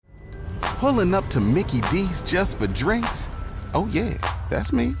Pulling up to Mickey D's just for drinks? Oh yeah,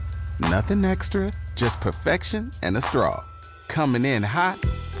 that's me. Nothing extra, just perfection and a straw. Coming in hot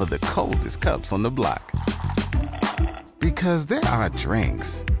for the coldest cups on the block. Because there are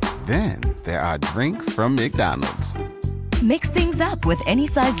drinks. Then there are drinks from McDonald's. Mix things up with any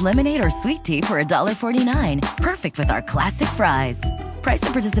size lemonade or sweet tea for $1.49. Perfect with our classic fries. Price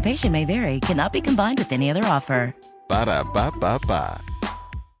and participation may vary. Cannot be combined with any other offer. Ba-da-ba-ba-ba.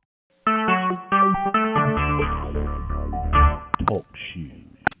 Talk shoes.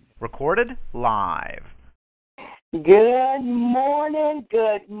 Recorded live. Good morning.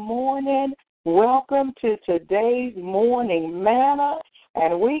 Good morning. Welcome to today's morning manna.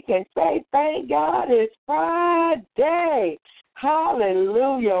 And we can say, thank God it's Friday.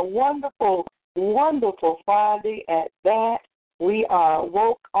 Hallelujah. Wonderful, wonderful Friday at that. We are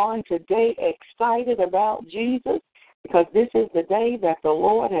woke on today excited about Jesus because this is the day that the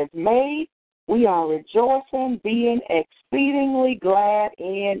Lord has made. We are rejoicing, being exceedingly glad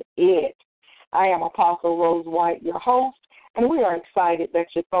in it. I am Apostle Rose White, your host, and we are excited that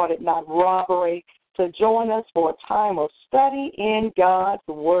you thought it not robbery to join us for a time of study in God's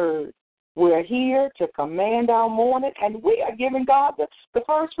Word. We're here to command our morning, and we are giving God the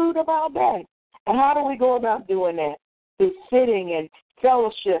first fruit of our day. And how do we go about doing that? Through sitting and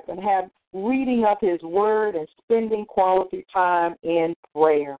fellowship and reading of His Word and spending quality time in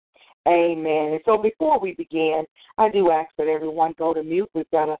prayer. Amen. And so before we begin, I do ask that everyone go to mute. We've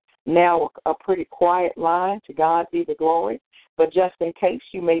got now a pretty quiet line. To God be the glory. But just in case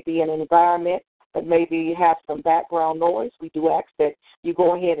you may be in an environment that maybe have some background noise, we do ask that you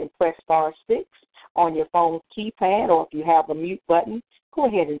go ahead and press *6 on your phone's keypad, or if you have a mute button, go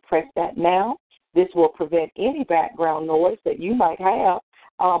ahead and press that now. This will prevent any background noise that you might have,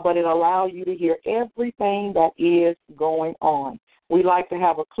 but it allows you to hear everything that is going on. We like to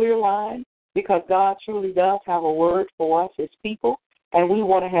have a clear line because God truly does have a word for us, His people, and we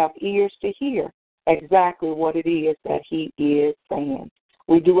want to have ears to hear exactly what it is that He is saying.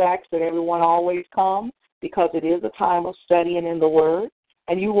 We do ask that everyone always come because it is a time of studying in the Word,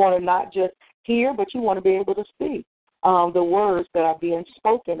 and you want to not just hear, but you want to be able to speak the words that are being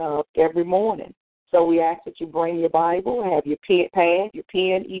spoken of every morning. So we ask that you bring your Bible, have your pad, your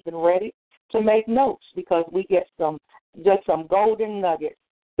pen even ready to make notes because we get some golden nuggets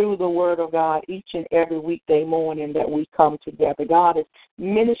through the Word of God each and every weekday morning that we come together. God is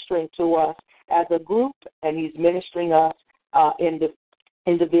ministering to us as a group, and He's ministering us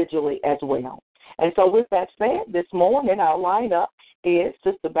individually as well. And so with that said, this morning our lineup is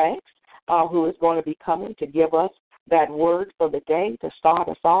Sister Banks, who is going to be coming to give us that word for the day to start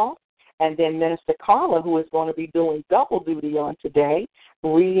us off. And then Minister Carla, who is going to be doing double duty on today,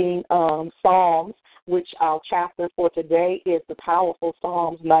 reading Psalms, which our chapter for today is the powerful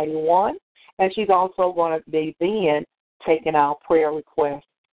Psalms 91. And she's also going to be then taking our prayer requests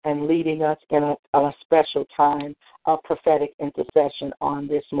and leading us in a special time of prophetic intercession on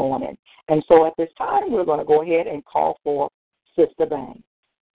this morning. And so at this time, we're going to go ahead and call for Sister Banks.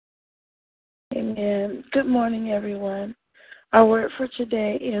 Amen. Good morning, everyone. Our word for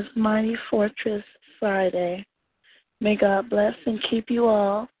today is Mighty Fortress Friday. May God bless and keep you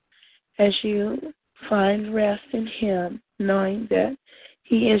all as you find rest in Him, knowing that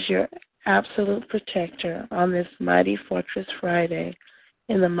He is your absolute protector on this Mighty Fortress Friday.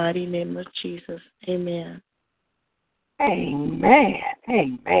 In the mighty name of Jesus, amen. Amen.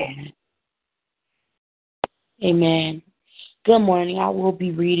 Amen. Amen. Good morning. I will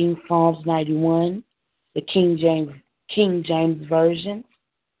be reading Psalms 91, the King James Version.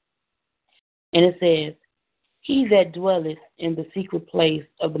 And it says, He that dwelleth in the secret place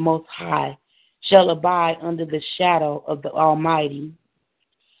of the Most High shall abide under the shadow of the Almighty.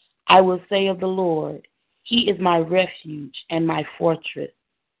 I will say of the Lord, He is my refuge and my fortress.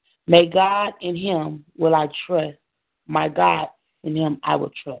 May God, in Him will I trust. My God, in Him I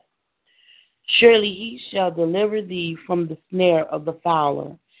will trust. Surely He shall deliver thee from the snare of the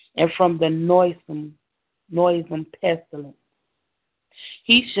fowler and from the noisome pestilence.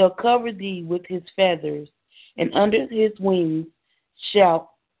 He shall cover thee with His feathers, and under His wings shalt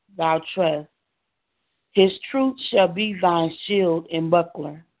thou trust. His truth shall be thine shield and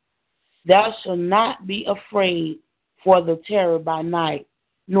buckler. Thou shalt not be afraid for the terror by night,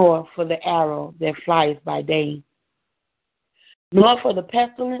 nor for the arrow that flieth by day, nor for the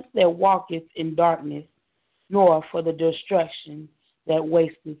pestilence that walketh in darkness, nor for the destruction that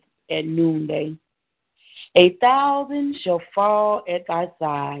wasteth at noonday. 1,000 shall fall at thy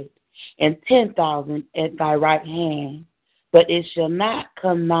side, and 10,000 at thy right hand, but it shall not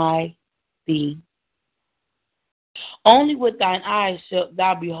come nigh thee. Only with thine eyes shalt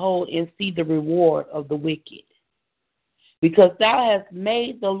thou behold and see the reward of the wicked. Because thou hast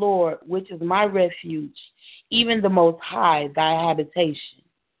made the Lord, which is my refuge, even the Most High, thy habitation.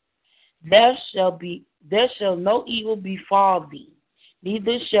 There shall no evil befall thee,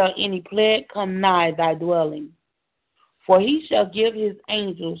 neither shall any plague come nigh thy dwelling. For he shall give his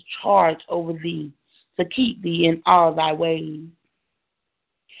angels charge over thee, to keep thee in all thy ways.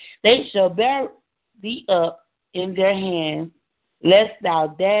 They shall bear thee up in their hands, lest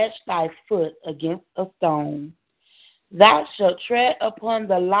thou dash thy foot against a stone. Thou shalt tread upon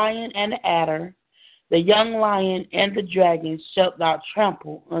the lion and the adder, the young lion and the dragon shalt thou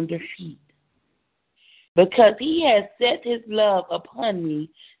trample under feet. Because he has set his love upon me,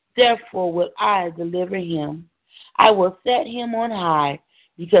 therefore will I deliver him. I will set him on high,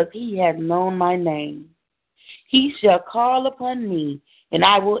 because he has known my name. He shall call upon me, and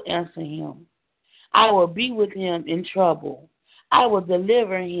I will answer him. I will be with him in trouble. I will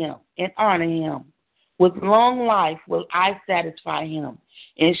deliver him and honor him. With long life will I satisfy him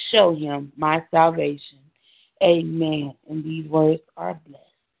and show him my salvation. Amen. And these words are blessed.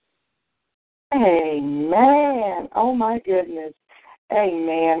 Amen. Oh, my goodness.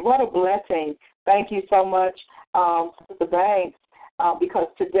 Amen. What a blessing. Thank you so much, Sister Banks, because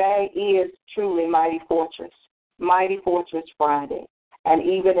today is truly Mighty Fortress Friday. And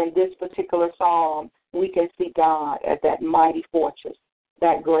even in this particular psalm, we can see God as that mighty fortress,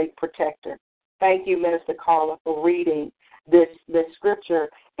 that great protector. Thank you, Minister Carla, for reading this scripture.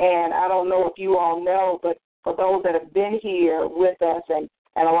 And I don't know if you all know, but for those that have been here with us and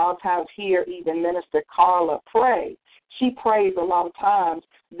a lot of times hear even Minister Carla pray, she prays a lot of times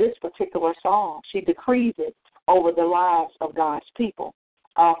this particular psalm. She decrees it over the lives of God's people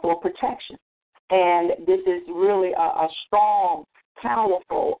for protection. And this is really a strong,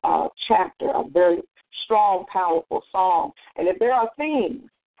 powerful chapter, a very strong, powerful psalm. And if there are things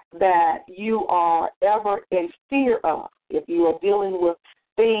that you are ever in fear of, if you are dealing with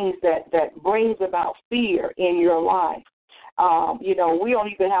things that brings about fear in your life, we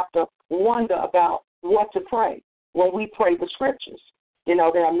don't even have to wonder about what to pray when we pray the scriptures. There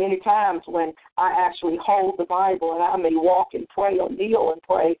are many times when I actually hold the Bible and I may walk and pray or kneel and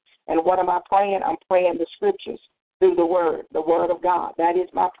pray. And what am I praying? I'm praying the scriptures through the word of God. That is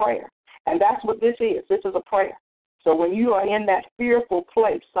my prayer. And that's what this is. This is a prayer. So when you are in that fearful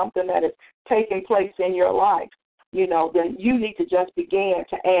place, something that is taking place in your life, then you need to just begin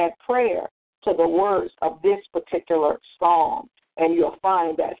to add prayer to the words of this particular psalm. And you'll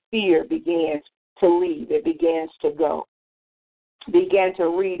find that fear begins to leave. It begins to go. Begin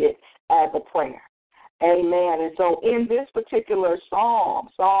to read it as a prayer. Amen. And so in this particular psalm,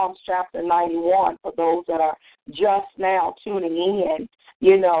 Psalms chapter 91, for those that are just now tuning in,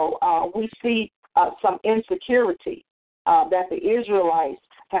 we see some insecurity that the Israelites,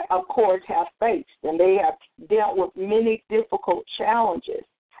 of course, have faced. And they have dealt with many difficult challenges.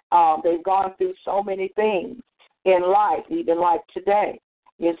 They've gone through so many things in life, even like today.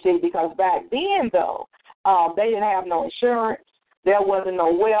 You see, because back then, though, they didn't have no insurance. There wasn't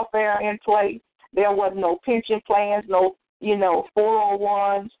no welfare in place. There wasn't no pension plans, no,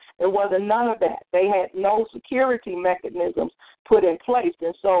 401s. There wasn't none of that. They had no security mechanisms put in place.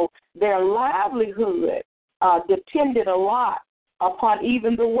 And so their livelihood depended a lot upon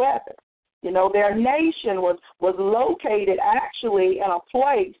even the weather. Their nation was located actually in a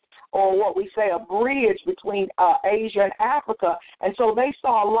place, or what we say, a bridge between Asia and Africa. And so they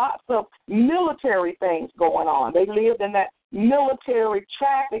saw lots of military things going on. They lived in that military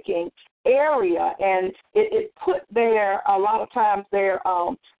trafficking area, and it put a lot of times their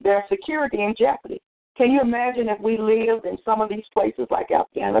security in jeopardy. Can you imagine if we lived in some of these places like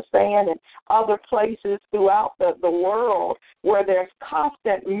Afghanistan and other places throughout the world where there's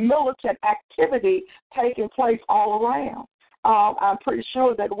constant militant activity taking place all around? I'm pretty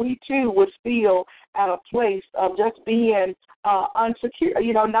sure that we, too, would feel at a place of just being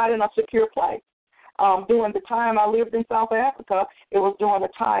unsecure, not in a secure place. During the time I lived in South Africa, it was during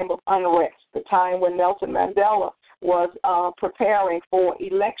a time of unrest, the time when Nelson Mandela was preparing for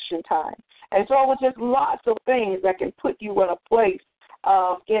election time. And so it was just lots of things that can put you in a place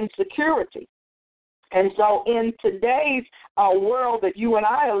of insecurity. And so in today's world that you and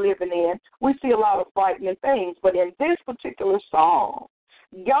I are living in, we see a lot of frightening things. But in this particular psalm,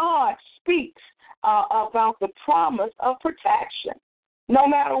 God speaks about the promise of protection. No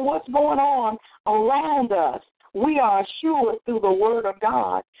matter what's going on around us, we are assured through the word of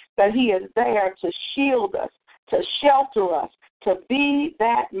God that he is there to shield us, to shelter us, to be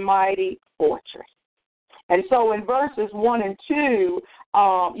that mighty fortress. And so in verses 1 and 2,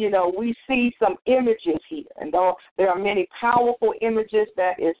 we see some images here. And though there are many powerful images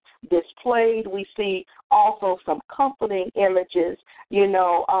that is displayed, we see also some comforting images,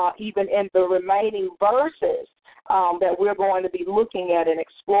 even in the remaining verses that we're going to be looking at and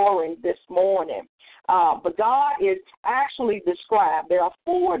exploring this morning. But God is actually described. There are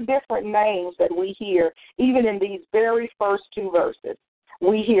 4 different names that we hear even in these very first 2 verses.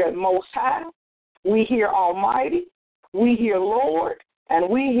 We hear Most High, we hear Almighty, we hear Lord, and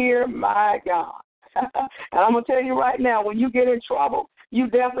we hear My God. And I'm going to tell you right now, when you get in trouble, you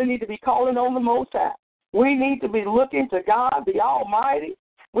definitely need to be calling on the Most High. We need to be looking to God, the Almighty.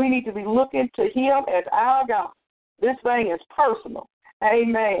 We need to be looking to Him as our God. This thing is personal.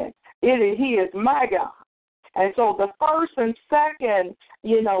 Amen. He is my God. And so the first and second,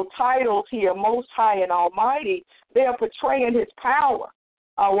 titles here, Most High and Almighty, they are portraying His power.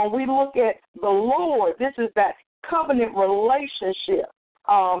 When we look at the Lord, this is that covenant relationship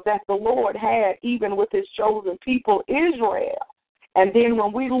that the Lord had even with His chosen people, Israel. And then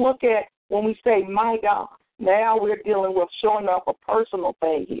when we say, my God, now we're dealing with showing up a personal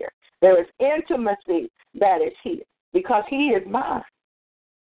thing here. There is intimacy that is here because He is mine.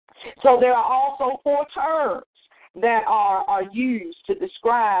 So there are also 4 terms that are used to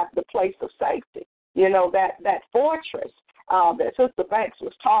describe the place of safety. That fortress that Sister Banks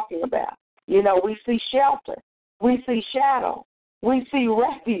was talking about. We see shelter, we see shadow, we see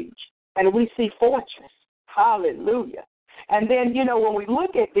refuge, and we see fortress. Hallelujah. And then, when we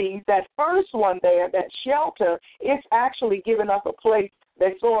look at these, that first one there, that shelter, it's actually giving us a place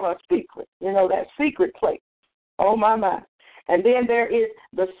that's sort of secret, that secret place. Oh, my. And then there is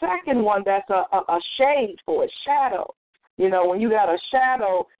the second one that's a shade for it, shadow. When you got a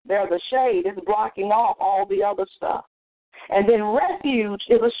shadow, there's a shade. It's blocking off all the other stuff. And then refuge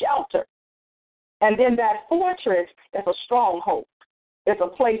is a shelter. And then that fortress is a stronghold. It's a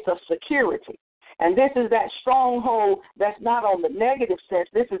place of security. And this is that stronghold that's not on the negative sense.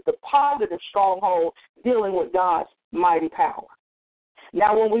 This is the positive stronghold dealing with God's mighty power.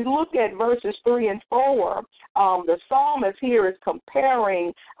 Now, when we look at verses 3 and 4, the psalmist here is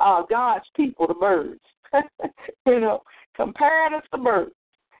comparing God's people to birds. Comparing us to birds.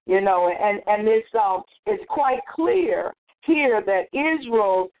 And it's quite clear here that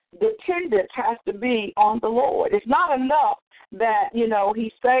Israel's dependence has to be on the Lord. It's not enough that,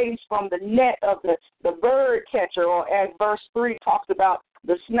 He saves from the net of the bird catcher, or as verse 3 talks about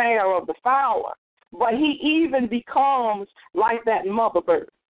the snare of the fowler. But He even becomes like that mother bird.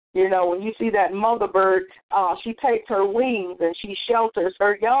 When you see that mother bird, she takes her wings and she shelters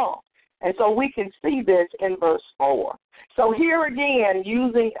her young. And so we can see this in verse 4. So here again,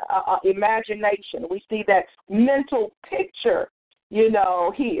 using imagination, we see that mental picture,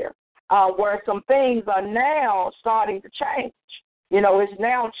 here, where some things are now starting to change. It's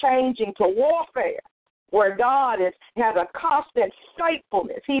now changing to warfare, where God has a constant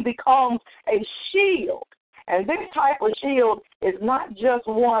faithfulness. He becomes a shield. And this type of shield is not just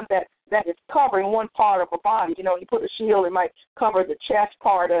one that is covering one part of a body. You put a shield, it might cover the chest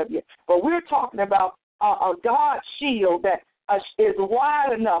part of you. But we're talking about a God shield that is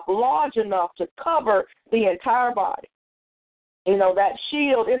wide enough, large enough to cover the entire body. That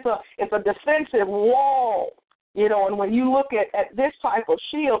shield, it's a defensive wall. And when you look at this type of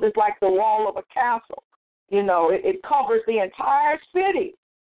shield, it's like the wall of a castle. It covers the entire city.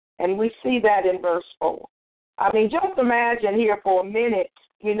 And we see that in verse 4. I mean, just imagine here for a minute,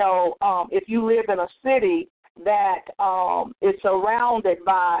 if you live in a city that is surrounded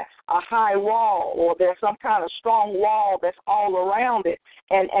by a high wall, or there's some kind of strong wall that's all around it.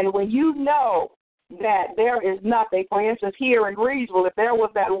 And when you know that there is nothing, for instance, here in Reedsville, if there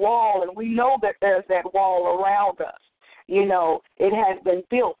was that wall, and we know that there's that wall around us, it has been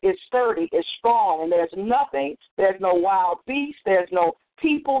built, it's sturdy, it's strong, and there's nothing, there's no wild beasts, there's no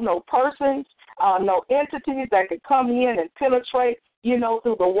people, no persons, no entities that could come in and penetrate,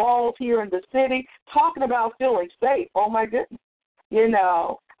 through the walls here in the city. Talking about feeling safe, oh my goodness.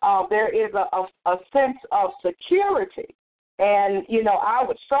 There is a sense of security. And, I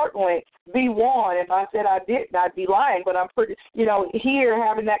would certainly be one. If I said I didn't, I'd be lying. But I'm pretty, here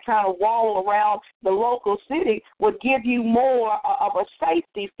having that kind of wall around the local city would give you more of a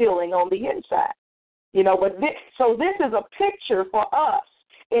safety feeling on the inside. So this is a picture for us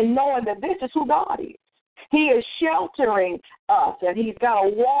in knowing that this is who God is. He is sheltering us, and He's got a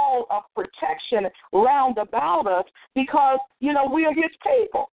wall of protection round about us because, we are His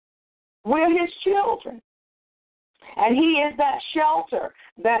people. We're His children. And He is that shelter,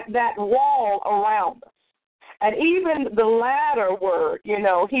 that wall around us. And even the latter word,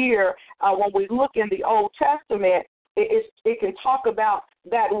 here, when we look in the Old Testament, it can talk about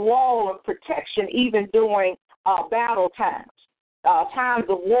that wall of protection even during battle times, times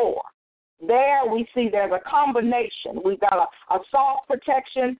of war. There we see there's a combination. We've got a soft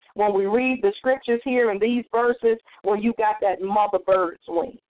protection when we read the scriptures here in these verses where you got that mother bird's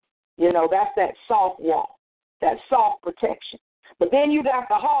wing. That's that soft wall, that soft protection. But then you got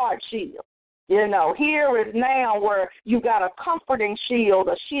the hard shield. Here is now where you got a comforting shield,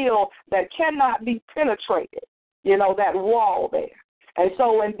 a shield that cannot be penetrated, that wall there. And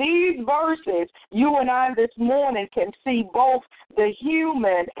so in these verses, you and I this morning can see both the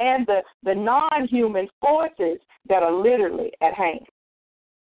human and the non-human forces that are literally at hand.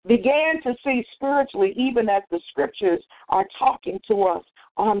 Began to see spiritually even as the scriptures are talking to us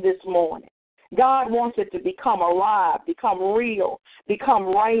on this morning. God wants it to become alive, become real, become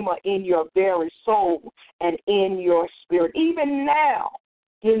rhema in your very soul and in your spirit. Even now,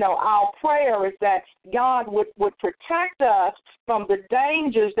 our prayer is that God would protect us from the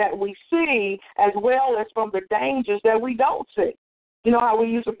dangers that we see as well as from the dangers that we don't see. You know how we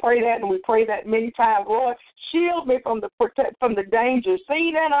used to pray that, and we pray that many times, Lord, shield me from the dangers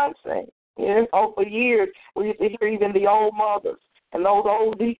seen and unseen. For years, we used to hear even the old mothers and those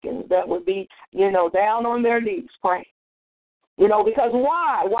old deacons that would be, down on their knees praying. Because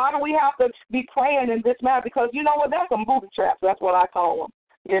why? Why do we have to be praying in this matter? Because you know what? That's some booby traps. That's what I call them.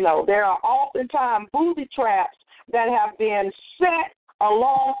 There are oftentimes booby traps that have been set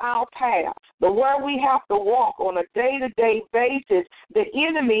along our path, but where we have to walk on a day-to-day basis, the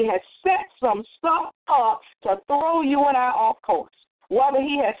enemy has set some stuff up to throw you and I off course. Whether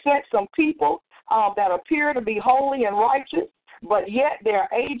he has set some people that appear to be holy and righteous, but yet they're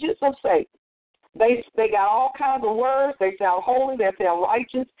agents of Satan. They got all kinds of words. They sound holy. They sound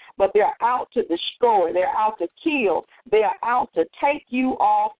righteous, but they're out to destroy. They're out to kill. They're out to take you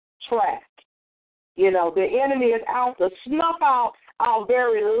off track. The enemy is out to snuff out our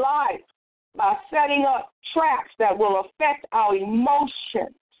very life by setting up traps that will affect our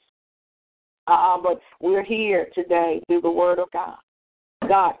emotions. But we're here today through the word of God.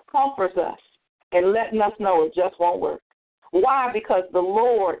 God comforts us and letting us know it just won't work. Why? Because the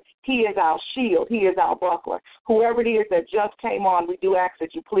Lord, he is our shield. He is our buckler. Whoever it is that just came on, we do ask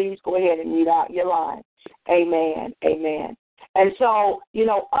that you please go ahead and mute out your line. Amen. Amen. And so,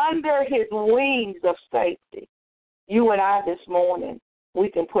 under his wings of safety, you and I this morning, we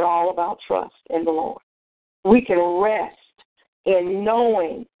can put all of our trust in the Lord. We can rest in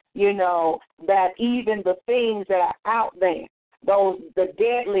knowing, that even the things that are out there, the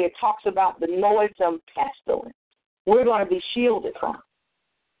deadly, it talks about the noisome pestilence, we're going to be shielded from.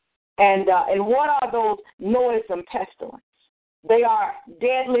 And what are those noisome pestilence? They are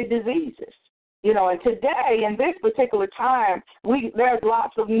deadly diseases. And today, in this particular time, there's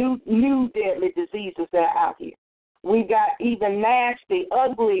lots of new deadly diseases that are out here. We've got even nasty,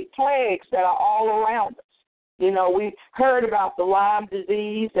 ugly plagues that are all around us. We've heard about the Lyme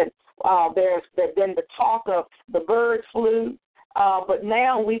disease, and there's been the talk of the bird flu. But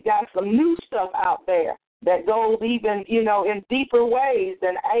now we've got some new stuff out there that goes even, in deeper ways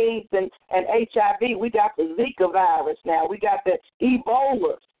than AIDS and HIV. We got the Zika virus now. We got the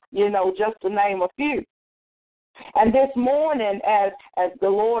Ebola, just to name a few. And this morning, as the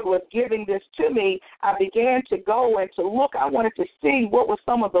Lord was giving this to me, I began to go and to look. I wanted to see what were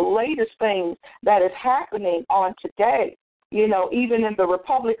some of the latest things that is happening on today. Even in the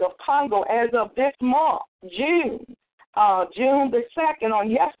Republic of Congo, as of this month, June the 2nd,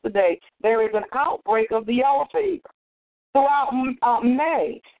 on yesterday, there is an outbreak of the yellow fever. Throughout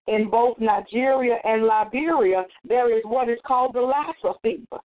May, in both Nigeria and Liberia, there is what is called the Lassa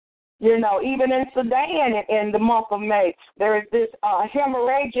fever. Even in Sudan in the month of May, there is this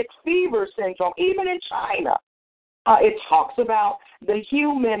hemorrhagic fever syndrome. Even in China, it talks about the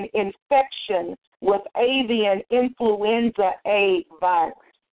human infection with avian influenza A virus.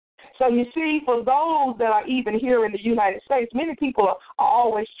 So you see, for those that are even here in the United States, many people are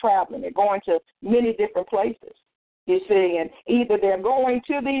always traveling. They're going to many different places, you see, and either they're going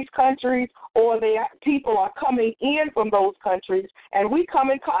to these countries or people are coming in from those countries, and we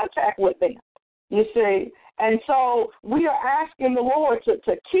come in contact with them, you see. And so we are asking the Lord to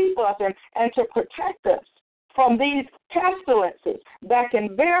keep us and to protect us from these pestilences that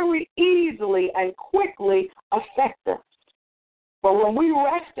can very easily and quickly affect us. But when we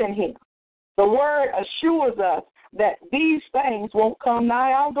rest in him, the word assures us that these things won't come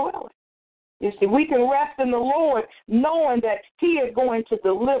nigh our dwelling. You see, we can rest in the Lord knowing that He is going to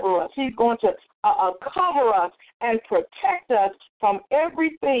deliver us. He's going to cover us and protect us from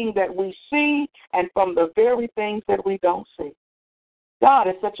everything that we see and from the very things that we don't see. God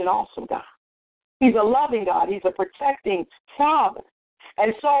is such an awesome God. He's a loving God. He's a protecting Father.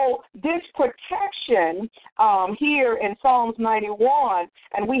 And so this protection here in Psalms 91,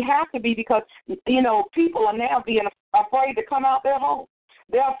 and we have to be because, people are now being afraid to come out their home.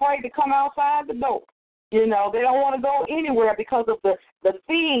 They're afraid to come outside the door. They don't want to go anywhere because of the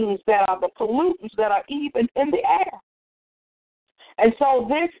things that are the pollutants that are even in the air. And so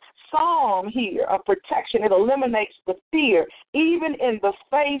this psalm here of protection, it eliminates the fear, even in the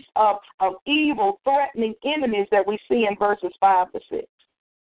face of evil, threatening enemies that we see in verses 5 to 6.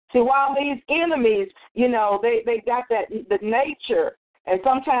 See, while these enemies, they got the nature, and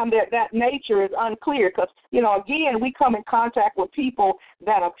sometimes that nature is unclear because, again, we come in contact with people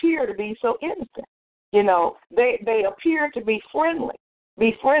that appear to be so innocent. They appear to be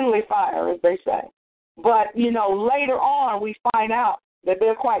friendly fire, as they say. But, later on we find out that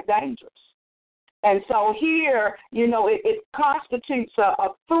they're quite dangerous. And so here, it constitutes a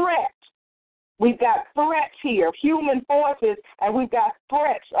threat. We've got threats here of human forces, and we've got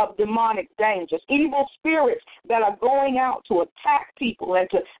threats of demonic dangers, evil spirits that are going out to attack people and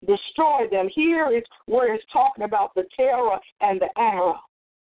to destroy them. Here is where it's talking about the terror and the arrow.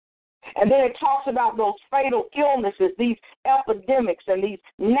 And then it talks about those fatal illnesses, these epidemics and these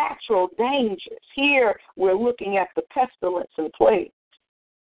natural dangers. Here we're looking at the pestilence and plague.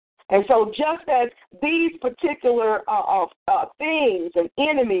 And so just as these particular things and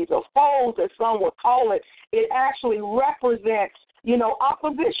enemies or foes, as some would call it, it actually represents,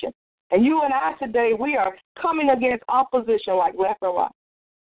 opposition. And you and I today, we are coming against opposition like left and right.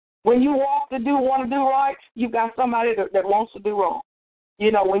 When you want to do right, you've got somebody that wants to do wrong.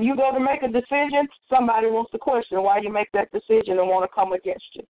 When you go to make a decision, somebody wants to question why you make that decision and want to come against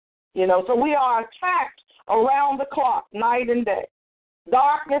you. So we are attacked around the clock, night and day.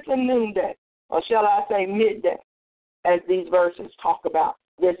 Darkness and noonday, or shall I say midday, as these verses talk about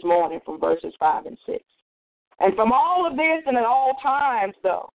this morning from verses 5 and 6. And from all of this and at all times,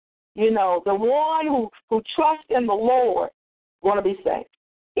 though, the one who trusts in the Lord going to be saved.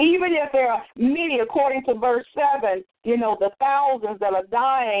 Even if there are many, according to verse 7, the thousands that are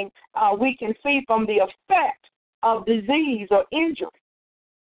dying, we can see from the effect of disease or injury.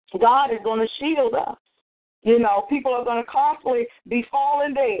 God is going to shield us. People are going to constantly be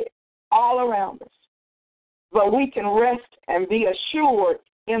falling dead all around us. But we can rest and be assured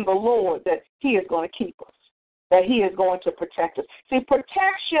in the Lord that He is going to keep us, that He is going to protect us. See,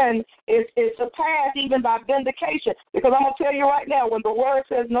 protection is surpassed even by vindication. Because I'm going to tell you right now, when the word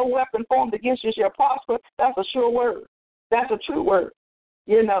says no weapon formed against you shall prosper, that's a sure word. That's a true word.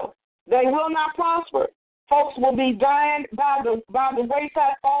 They will not prosper. Folks will be dying by the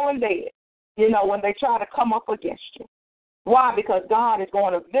wayside falling dead. When they try to come up against you. Why? Because God is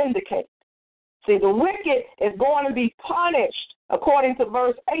going to vindicate. See, the wicked is going to be punished, according to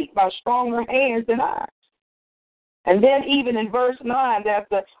verse 8, by stronger hands than ours. And then even in verse 9, there's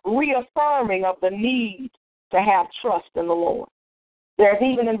the reaffirming of the need to have trust in the Lord. There's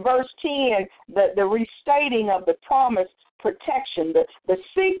even in verse 10, the restating of the promised protection, the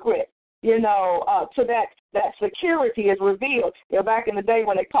secret, to that security is revealed. Back in the day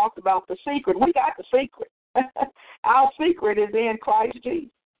when they talked about the secret, we got the secret. Our secret is in Christ Jesus.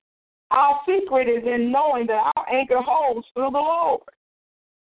 Our secret is in knowing that our anchor holds through the Lord.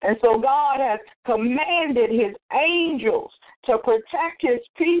 And so God has commanded His angels to protect His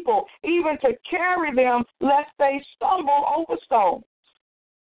people, even to carry them lest they stumble over stones.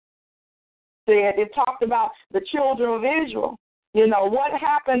 It talked about the children of Israel. What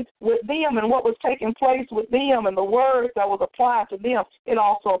happened with them and what was taking place with them and the words that was applied to them, it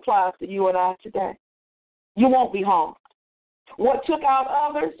also applies to you and I today. You won't be harmed. What took out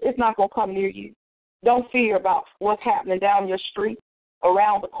others, it's not going to come near you. Don't fear about what's happening down your street,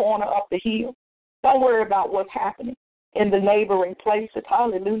 around the corner, up the hill. Don't worry about what's happening in the neighboring places.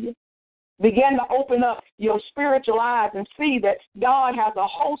 Hallelujah. Begin to open up your spiritual eyes and see that God has a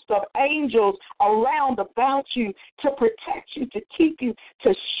host of angels around about you to protect you, to keep you,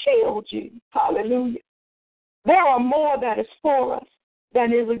 to shield you. Hallelujah. There are more that is for us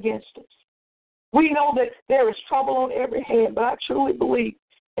than is against us. We know that there is trouble on every hand, but I truly believe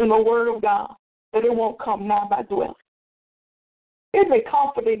in the word of God that it won't come nigh by dwelling. Isn't it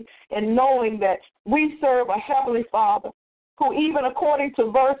comforting in knowing that we serve a heavenly Father who, even according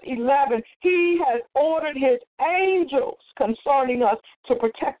to verse 11, He has ordered His angels concerning us to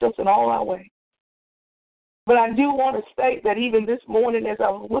protect us in all our ways. But I do want to state that even this morning as I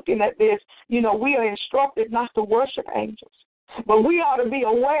was looking at this, we are instructed not to worship angels. But we ought to be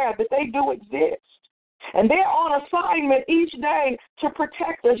aware that they do exist. And they're on assignment each day to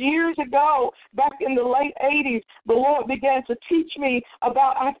protect us. Years ago, back in the late 80s, the Lord began to teach me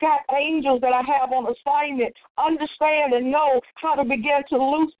about I've got angels that I have on assignment. Understand and know how to begin to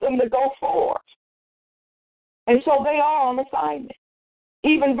loose them to go forth. And so they are on assignment.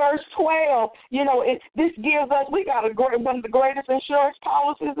 Even verse 12, this gives us, we got one of the greatest insurance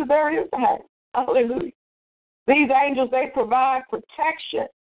policies that there is to have. Hallelujah. These angels, they provide protection.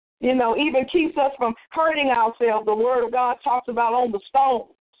 Even keeps us from hurting ourselves. The Word of God talks about on the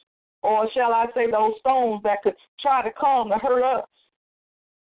stones, or shall I say those stones that could try to come to hurt us.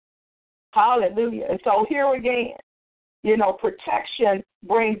 Hallelujah. And so here again, protection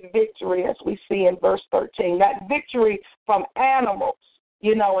brings victory, as we see in verse 13. That victory from animals,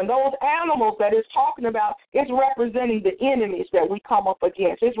 and those animals that it's talking about, it's representing the enemies that we come up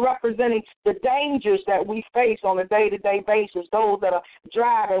against. It's representing the dangers that we face on a day-to-day basis, those that are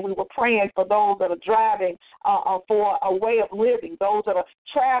driving. We were praying for those that are driving for a way of living, those that are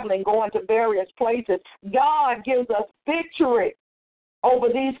traveling, going to various places. God gives us victory over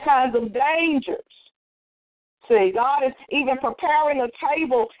these kinds of dangers. See, God is even preparing a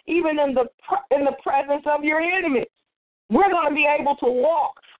table even in the presence of your enemies. We're going to be able to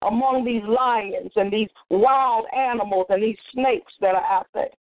walk among these lions and these wild animals and these snakes that are out there.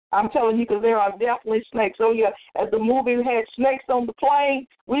 I'm telling you, because there are definitely snakes. So, yeah, as the movie had snakes on the plane,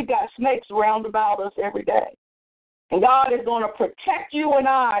 we've got snakes round about us every day. And God is going to protect you and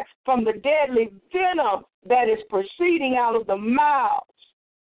I from the deadly venom that is proceeding out of the mouths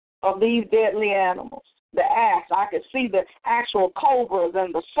of these deadly animals. The asps, I could see the actual cobras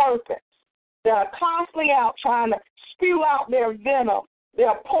and the serpents that are constantly out trying to spew out their venom,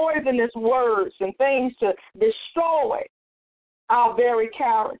 their poisonous words and things to destroy our very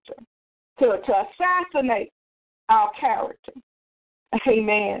character, to assassinate our character.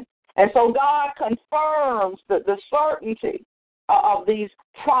 Amen. And so God confirms the certainty of these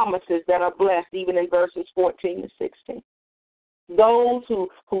promises that are blessed, even in verses 14 to 16. Those who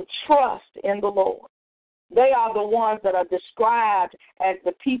trust in the Lord, they are the ones that are described as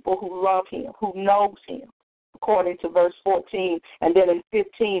the people who love him, who knows him, according to verse 14. And then in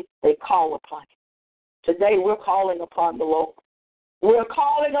 15, they call upon him. Today, we're calling upon the Lord. We're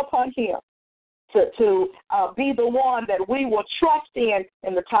calling upon him to be the one that we will trust in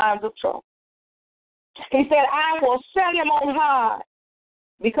the times of trouble. He said, I will set him on high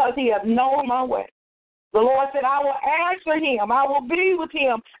because he has known my way. The Lord said, I will answer him. I will be with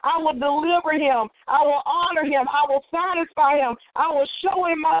him. I will deliver him. I will honor him. I will satisfy him. I will show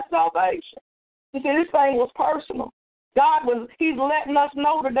him my salvation. You see, this thing was personal. He's letting us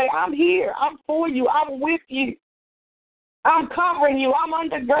know today, I'm here. I'm for you. I'm with you. I'm covering you. I'm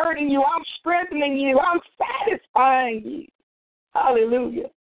undergirding you. I'm strengthening you. I'm satisfying you. Hallelujah.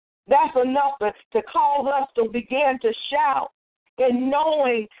 That's enough to cause us to begin to shout in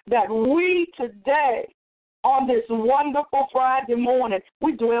knowing that we today, on this wonderful Friday morning,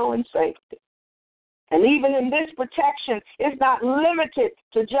 we dwell in safety. And even in this protection, it's not limited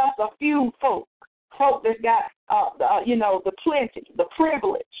to just a few folk that's got, the plenty, the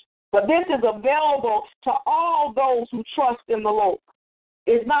privilege. But this is available to all those who trust in the Lord.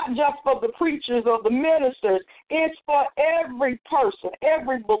 It's not just for the preachers or the ministers. It's for every person,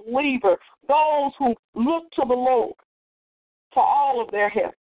 every believer, those who look to the Lord for all of their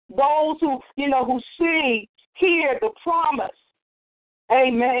help. Those who hear the promise,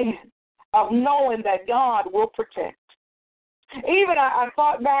 amen, of knowing that God will protect. Even I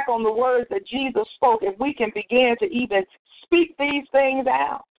thought back on the words that Jesus spoke, if we can begin to even speak these things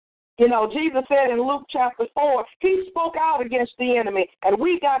out. Jesus said in Luke chapter 4, he spoke out against the enemy, and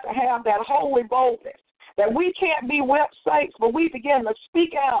we got to have that holy boldness, that we can't be whipped sakes, but we begin to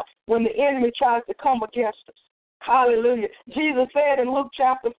speak out when the enemy tries to come against us. Hallelujah. Jesus said in Luke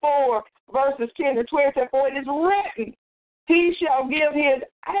chapter 4, verses 10 and 12, for it is written, he shall give his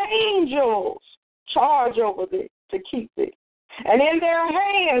angels charge over thee to keep thee. And in their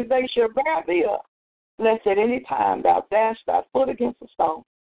hands they shall bear thee up, lest at any time thou dash thy foot against a stone.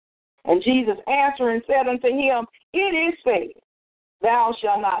 And Jesus answering said unto him, it is said, thou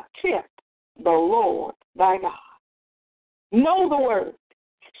shalt not tempt the Lord thy God. Know the word,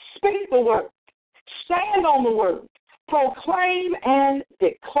 speak the word, stand on the word, proclaim and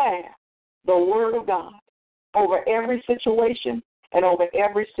declare the word of God over every situation and over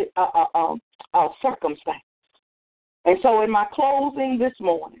every circumstance. And so in my closing this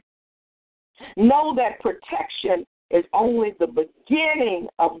morning, know that protection is only the beginning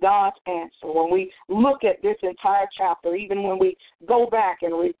of God's answer. When we look at this entire chapter, even when we go back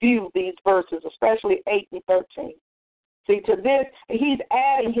and review these verses, especially 8 and 13, see, to this, he's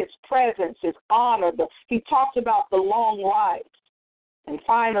adding his presence, his honor. He talks about the long life. And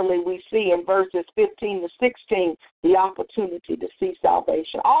finally, we see in verses 15 to 16 the opportunity to see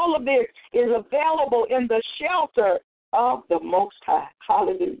salvation. All of this is available in the shelter of the Most High.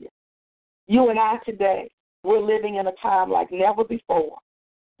 Hallelujah. You and I today, we're living in a time like never before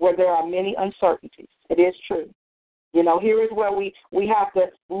where there are many uncertainties. It is true. You know, here is where we have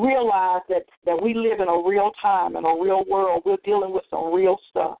to realize that we live in a real time, in a real world. We're dealing with some real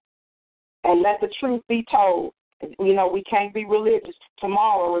stuff. And let the truth be told. You know, we can't be religious.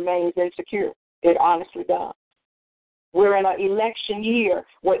 Tomorrow remains insecure. It honestly does. We're in an election year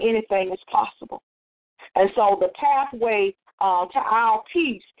where anything is possible. And so the pathway to our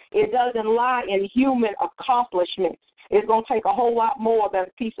peace, it doesn't lie in human accomplishments. It's going to take a whole lot more than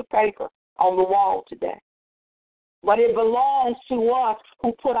a piece of paper on the wall today. But it belongs to us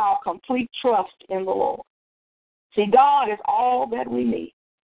who put our complete trust in the Lord. See, God is all that we need.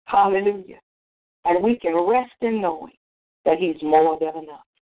 Hallelujah. And we can rest in knowing that he's more than enough.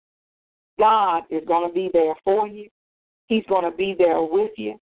 God is going to be there for you. He's going to be there with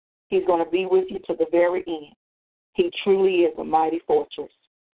you. He's going to be with you to the very end. He truly is a mighty fortress.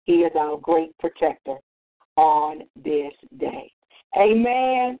 He is our great protector on this day.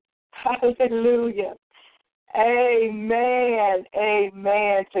 Amen. Hallelujah. Amen.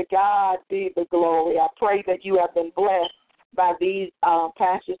 Amen. To God be the glory. I pray that you have been blessed by these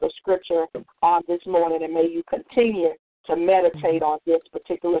passages of Scripture on this morning, and may you continue to meditate on this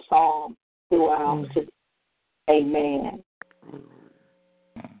particular psalm throughout today. Amen.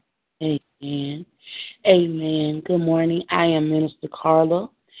 Amen. Amen. Good morning. I am Minister Carla,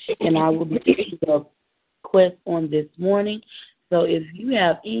 and I will be taking the request on this morning. So if you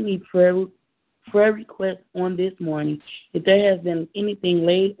have any prayer requests on this morning, if there has been anything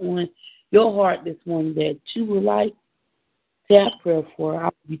laid on your heart this morning that you would like to have prayer for, I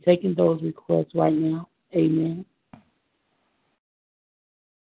will be taking those requests right now. Amen.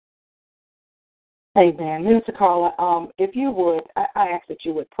 Amen. Minister Carla, if you would, I ask that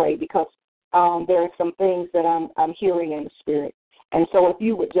you would pray, because there are some things that I'm hearing in the spirit. And so if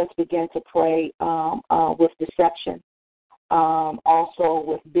you would just begin to pray with deception, also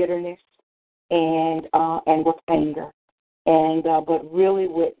with bitterness, and with anger, and but really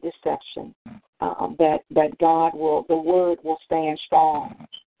with deception, that God will, the word will stand strong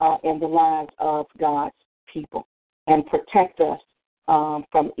in the lives of God's people and protect us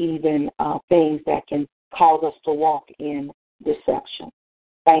from even things that can cause us to walk in deception.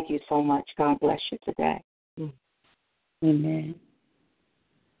 Thank you so much. God bless you today. Amen.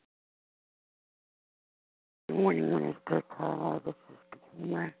 Good morning, Minister Carla. This is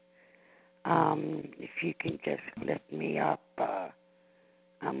Katrina. If you can just lift me up,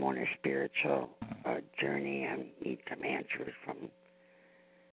 I'm on a spiritual journey. I need some answers from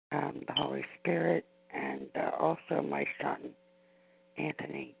the Holy Spirit, and also my son,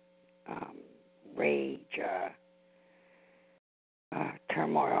 Anthony. Rage,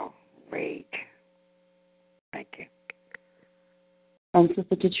 turmoil, rage. Thank you.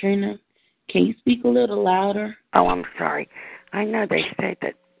 Sister Katrina, can you speak a little louder? Oh, I'm sorry. I know they said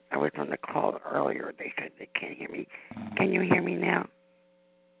that I was on the call earlier. They said they can't hear me. Can you hear me now?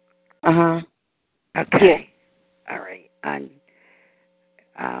 Uh-huh. Okay. Yeah. All right. And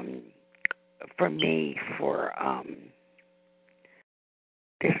for me, for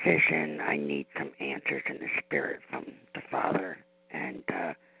decision, I need some answers in the spirit from the Father, and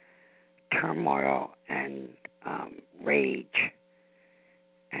turmoil and rage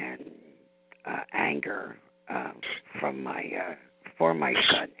and anger from for my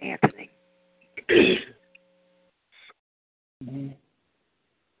son Anthony.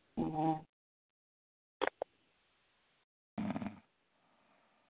 Mm-hmm.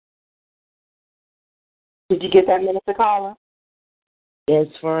 Did you get that, Minister Carla? Yes,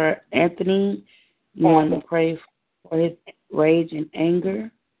 for Anthony, you want to pray for his rage and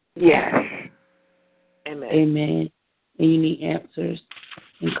anger? Yes. Amen. Amen. And you need answers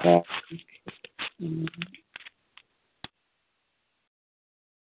and clarity. Amen.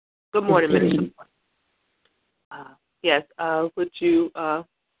 Good morning, Minister. Yes, would you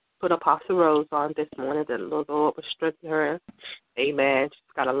put Apostle Rose on this morning, that the Lord would strengthen her? Amen.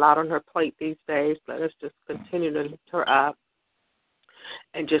 She's got a lot on her plate these days. Let us just continue to lift her up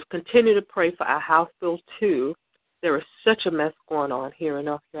and just continue to pray for our House Bill 2. There is such a mess going on here in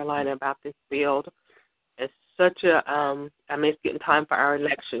North Carolina about this bill. It's such a, it's getting time for our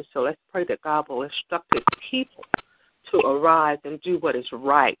election. So let's pray that God will instruct his people to arise and do what is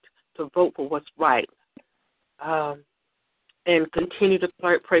right, to vote for what's right, and continue to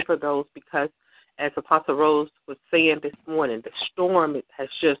pray for those because, as Apostle Rose was saying this morning, the storm has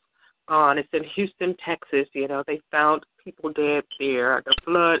just gone. It's in Houston, Texas. They found people dead there. The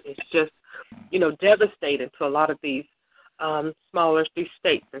flood is just, devastating to a lot of these smaller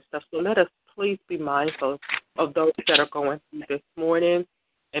states and stuff. So let us please be mindful of those that are going through this morning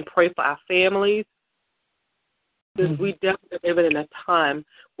and pray for our families. Because we definitely live in a time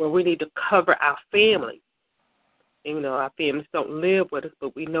where we need to cover our families. Our families don't live with us,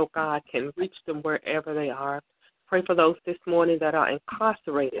 but we know God can reach them wherever they are. Pray for those this morning that are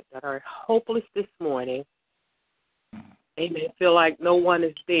incarcerated, that are hopeless this morning. Amen. Feel like no one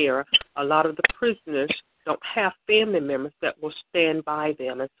is there. A lot of the prisoners don't have family members that will stand by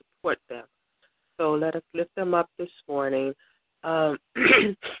them and support them. So let us lift them up this morning. And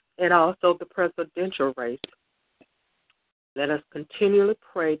also the presidential race. Let us continually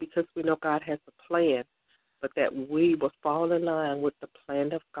pray because we know God has a plan, but that we will fall in line with the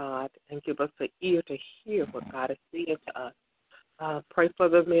plan of God and give us an ear to hear what God is saying to us. Pray for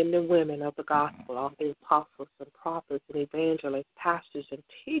the men and women of the gospel, all the apostles and prophets and evangelists, pastors and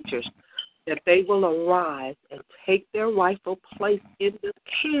teachers, that they will arise and take their rightful place in the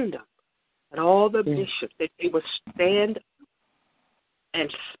kingdom. And all the bishops, that they will stand and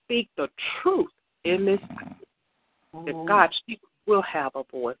speak the truth in this place. That God's people will have a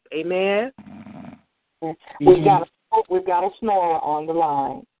voice. Amen. We've got a snorer on the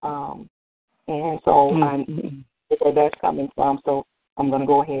line, and so that's where that's coming from. So I'm going to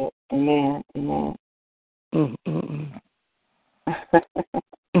go ahead. Amen.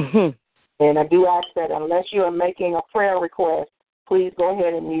 And I do ask that unless you are making a prayer request, please go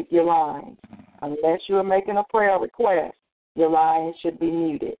ahead and mute your lines. Unless you are making a prayer request, your lines should be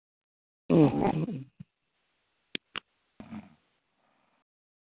muted.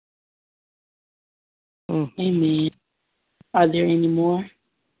 Amen. Are there any more?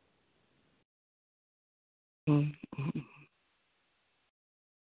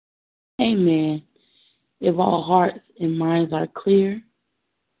 Amen. If all hearts and minds are clear,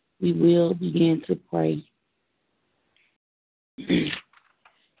 we will begin to pray.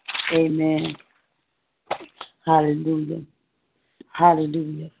 Amen. Hallelujah.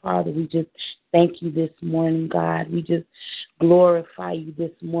 Hallelujah. Father, we just thank you this morning, God. We just glorify you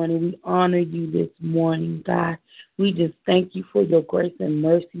this morning. We honor you this morning, God. We just thank you for your grace and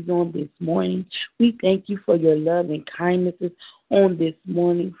mercies on this morning. We thank you for your love and kindnesses on this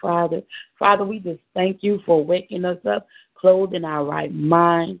morning, Father. Father, we just thank you for waking us up, clothed in our right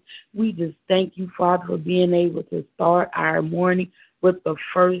mind. We just thank you, Father, for being able to start our morning with the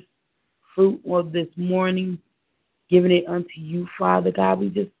first fruit of this morning, giving it unto you, Father God. We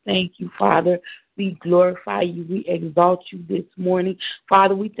just thank you, Father. We glorify you. We exalt you this morning.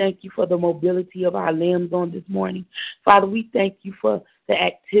 Father, we thank you for the mobility of our limbs on this morning. Father, we thank you for the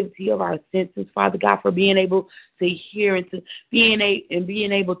activity of our senses, Father God, for being able to hear and to being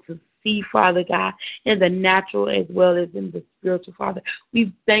able to see, Father God, in the natural as well as in the spiritual, Father.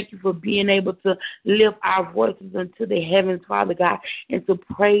 We thank you for being able to lift our voices into the heavens, Father God, and to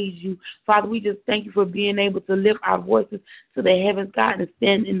praise you. Father, we just thank you for being able to lift our voices to the heavens, God, and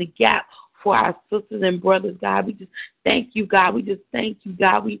stand in the gap for our sisters and brothers, God. We just thank you, God. We just thank you,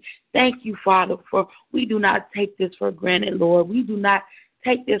 God. We thank you, Father, for we do not take this for granted, Lord. We do not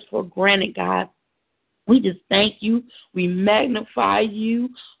take this for granted, God. We just thank you. We magnify you.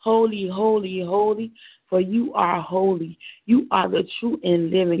 Holy, holy, holy, for you are holy. You are the true and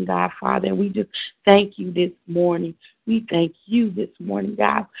living God, Father. And we just thank you this morning. We thank you this morning,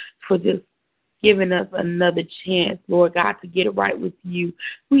 God, for just giving us another chance, Lord God, to get it right with you.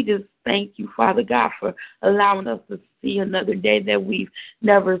 We just thank you, Father God, for allowing us to see another day that we've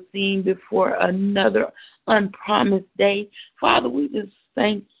never seen before, another unpromised day. Father, we just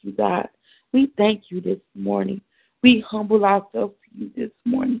thank you, God. We thank you this morning. We humble ourselves to you this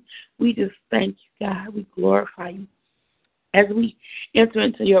morning. We just thank you, God. We glorify you. As we enter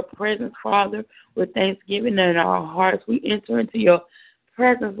into your presence, Father, with thanksgiving in our hearts, we enter into your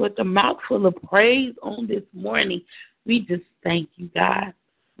presence with a mouth full of praise on this morning. We just thank you, God.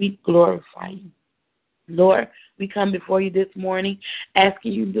 We glorify you. Lord, we come before you this morning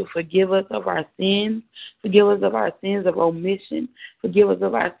asking you to forgive us of our sins. Forgive us of our sins of omission. Forgive us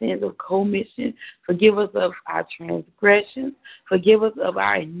of our sins of commission. Forgive us of our transgressions. Forgive us of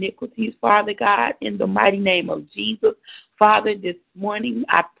our iniquities, Father God, in the mighty name of Jesus. Father, this morning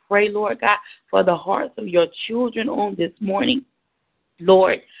I pray, Lord God, for the hearts of your children on this morning.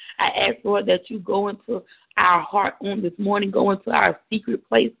 Lord, I ask, Lord, that you go into our heart on this morning, go into our secret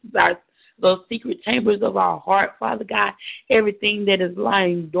places, our those secret chambers of our heart, Father God, everything that is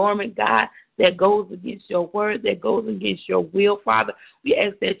lying dormant, God, that goes against your word, that goes against your will, Father. We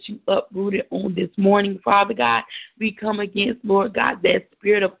ask that you uproot it on this morning, Father God. We come against, Lord God, that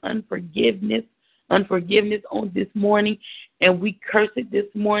spirit of unforgiveness on this morning, and we curse it this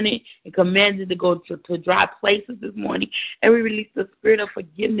morning and command it to go to dry places this morning. And we release the spirit of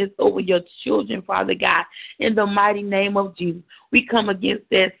forgiveness over your children, Father God, in the mighty name of Jesus. We come against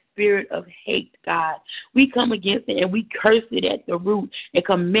that spirit of hate, God. We come against it and we curse it at the root and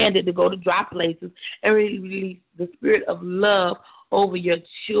command it to go to dry places. And we release the spirit of love over your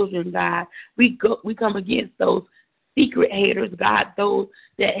children, God. We come against those secret haters, God, those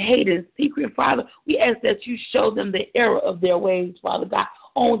that hate in secret, Father. We ask that you show them the error of their ways, Father God,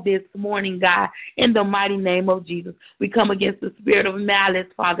 on this morning, God, in the mighty name of Jesus. We come against the spirit of malice,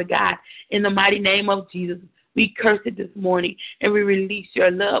 Father God, in the mighty name of Jesus. We curse it this morning, and we release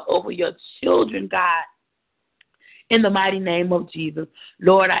your love over your children, God, in the mighty name of Jesus.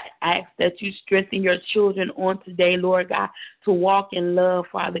 Lord, I ask that you strengthen your children on today, Lord God, to walk in love,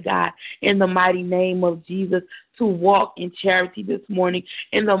 Father God, in the mighty name of Jesus, to walk in charity this morning,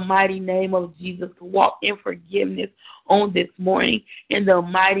 in the mighty name of Jesus, to walk in forgiveness on this morning, in the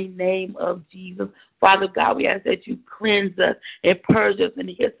mighty name of Jesus. Father God, we ask that you cleanse us and purge us in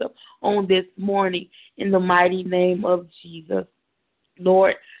hyssop on this morning, in the mighty name of Jesus.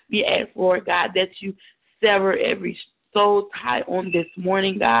 Lord, we ask, Lord God, that you sever every soul tie on this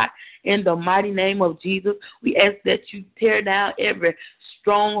morning, God, in the mighty name of Jesus. We ask that you tear down every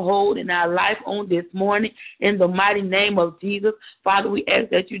stronghold in our life on this morning, in the mighty name of Jesus. Father, we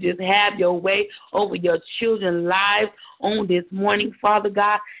ask that you just have your way over your children's lives on this morning, Father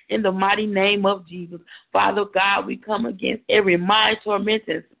God, in the mighty name of Jesus. Father God, we come against every mind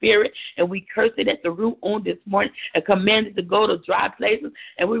tormenting spirit, and we curse it at the root on this morning and command it to go to dry places,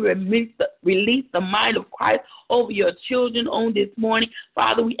 and we release the mind of Christ over your children on this morning.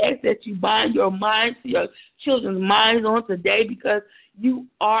 Father, we ask that you bind your minds to your children's minds on today, because you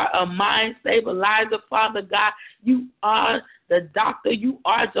are a mind stabilizer, Father God. You are the doctor. You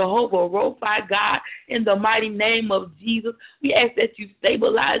are Jehovah Rapha, God, in the mighty name of Jesus. We ask that you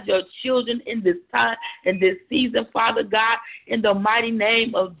stabilize your children in this time and this season, Father God, in the mighty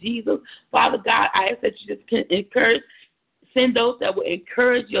name of Jesus. Father God, I ask that you just send those that will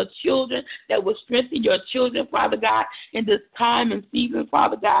encourage your children, that will strengthen your children, Father God, in this time and season,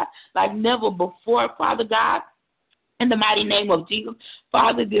 Father God, like never before, Father God. In the mighty name of Jesus,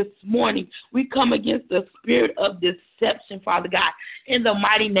 Father, this morning we come against the spirit of deception, Father God. In the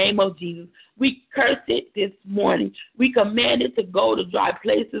mighty name of Jesus, we curse it this morning. We command it to go to dry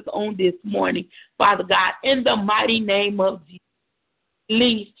places on this morning, Father God. In the mighty name of Jesus,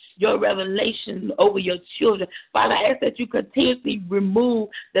 release your revelation over your children. Father, I ask that you continuously remove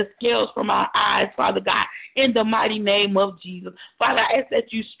the scales from our eyes, Father God, in the mighty name of Jesus. Father, I ask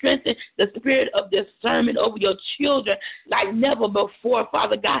that you strengthen the spirit of discernment over your children like never before,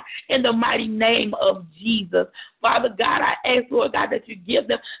 Father God, in the mighty name of Jesus. Father God, I ask, Lord God, that you give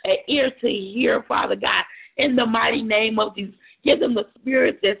them an ear to hear, Father God, in the mighty name of Jesus. Give them the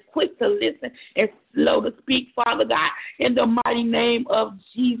spirit that's quick to listen and slow to speak, Father God, in the mighty name of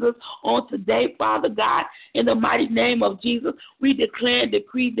Jesus. On today, Father God, in the mighty name of Jesus, we declare and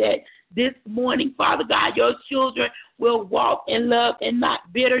decree that this morning, Father God, your children will walk in love and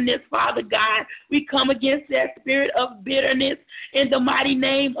not bitterness, Father God. We come against that spirit of bitterness in the mighty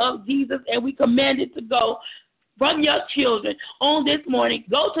name of Jesus, and we command it to go from your children on this morning.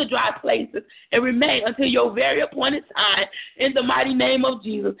 Go to dry places and remain until your very appointed time in the mighty name of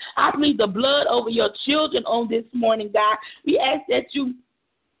Jesus. I plead the blood over your children on this morning, God. We ask that you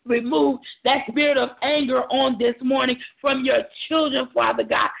remove that spirit of anger on this morning from your children, Father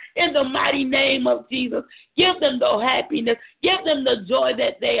God, in the mighty name of Jesus. Give them the happiness. Give them the joy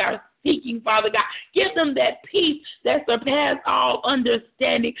that they are seeking, Father God. Give them that peace that surpasses all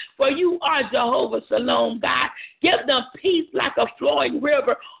understanding, for you are Jehovah Shalom, God. Give them peace like a flowing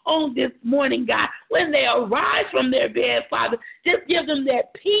river on this morning, God. When they arise from their bed, Father, just give them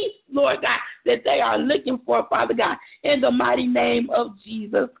that peace, Lord God, that they are looking for, Father God, in the mighty name of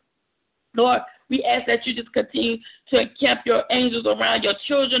Jesus. Lord, we ask that you just continue to encamp your angels around your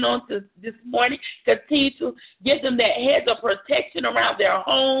children on this morning. Continue to give them that hedge of protection around their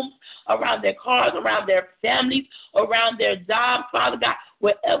homes, around their cars, around their families, around their jobs, Father God,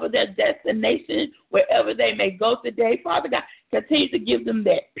 wherever their destination, wherever they may go today, Father God. Continue to give them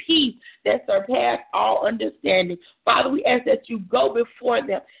that peace that surpasses all understanding. Father, we ask that you go before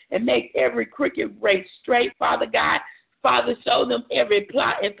them and make every crooked way straight, Father God. Father, show them every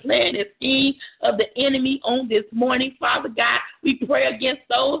plot and plan and scheme of the enemy on this morning, Father God. We pray against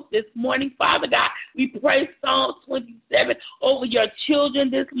those this morning, Father God. We pray Psalm 27 over your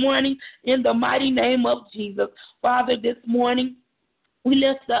children this morning in the mighty name of Jesus. Father, this morning, we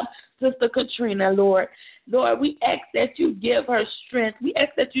lift up Sister Katrina, Lord. Lord, we ask that you give her strength. We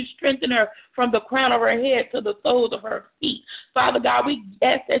ask that you strengthen her from the crown of her head to the soles of her feet. Father God, we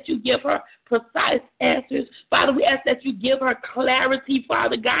ask that you give her precise answers. Father, we ask that you give her clarity,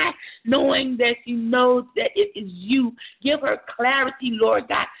 Father God, knowing that she knows that it is you. Give her clarity, Lord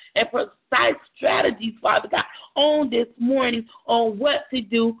God, and precise strategies, Father God, on this morning on what to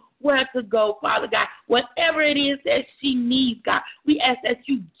do, where to go, Father God. Whatever it is that she needs, God, we ask that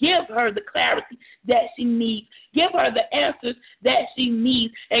you give her the clarity that she needs. Give her the answers that she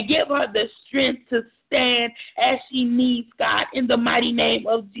needs, and give her the strength to stand as she needs, God, in the mighty name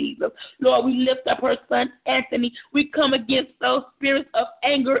of Jesus. Lord, we lift up her son, Anthony. We come against those spirits of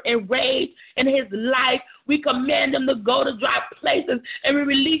anger and rage in his life. We command him to go to dry places, and we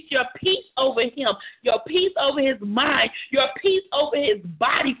release your peace over him, your peace over his mind, your peace over his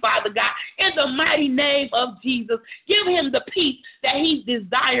body, Father God, in the mighty name of Jesus. Give him the peace that he's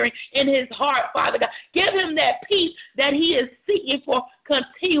desiring in his heart, Father God. Give him that peace that he is seeking for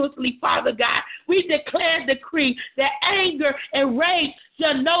continuously, Father God. We declare and decree that anger and rage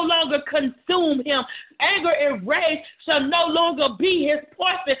shall no longer consume him. Anger and rage shall no longer be his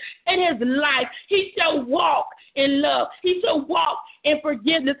portion in his life. He shall walk in love. He shall walk in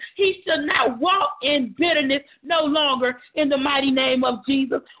forgiveness. He shall not walk in bitterness no longer in the mighty name of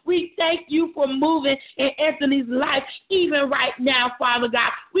Jesus. We thank you for moving in Anthony's life even right now, Father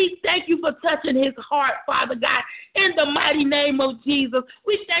God. We thank you for touching his heart, Father God, in the mighty name of Jesus.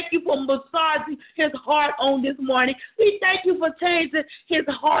 We thank you for massaging his heart on this morning. We thank you for changing his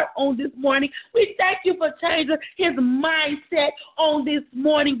heart on this morning. We thank you for changing his mindset on this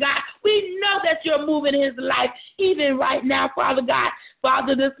morning, God. We know that you're moving in his life even right now, Father God.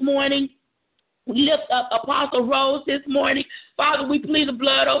 Father, this morning, we lift up Apostle Rose this morning. Father, we plead the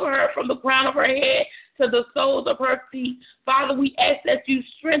blood over her from the crown of her head to the soles of her feet. Father, we ask that you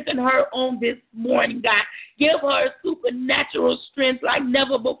strengthen her on this morning, God. Give her supernatural strength like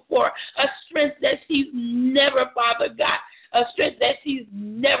never before, a strength that she's never, Father God, a strength that she's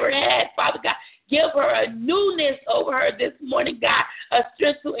never had, Father God. Give her a newness over her this morning, God, a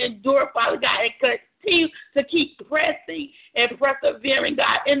strength to endure, Father God, and continue to keep pressing and persevering,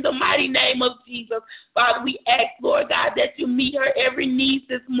 God, in the mighty name of Jesus. Father, we ask, Lord God, that you meet her every need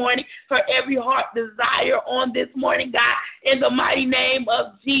this morning, her every heart desire on this morning, God, in the mighty name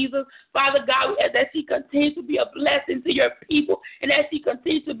of Jesus. Father God, we ask that she continues to be a blessing to your people, and that she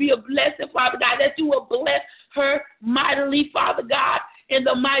continues to be a blessing, Father God, that you will bless her mightily, Father God, in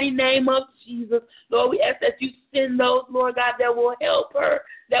the mighty name of Jesus. Lord, we ask that you send those, Lord God, that will help her,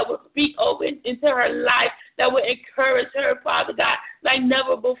 that will speak over into her life, that will encourage her, Father God, like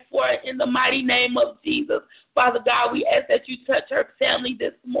never before, in the mighty name of Jesus. Father God, we ask that you touch her family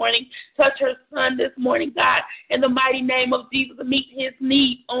this morning, touch her son this morning, God, in the mighty name of Jesus, meet his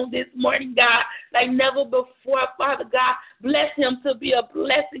needs on this morning, God, like never before, Father God. Bless him to be a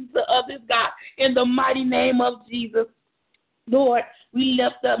blessing to others, God, in the mighty name of Jesus. Lord, we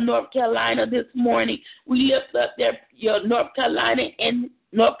lift up North Carolina this morning. We lift up your North Carolina and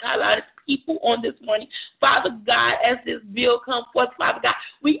North Carolina's people on this morning. Father God, as this bill comes forth, Father God,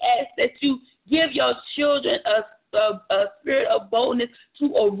 we ask that you give your children a spirit of boldness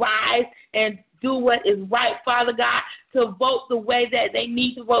to arise and do what is right, Father God, to vote the way that they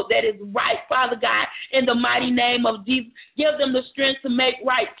need to vote, that is right, Father God, in the mighty name of Jesus. Give them the strength to make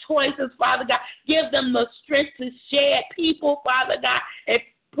right choices, Father God. Give them the strength to shed people, Father God, and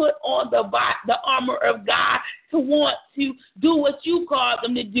put on the armor of God to want to do what you called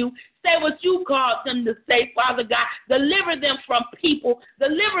them to do, say what you called them to say, Father God. Deliver them from people.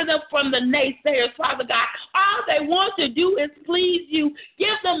 Deliver them from the naysayers, Father God. All they want to do is please you.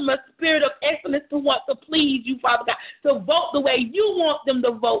 Give them the spirit of excellence to want to please you, Father God, to vote the way you want them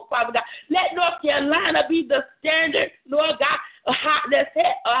to vote, Father God. Let North Carolina be the standard, Lord God, that's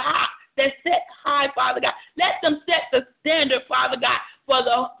set high, Father God. Let them set the standard, Father God,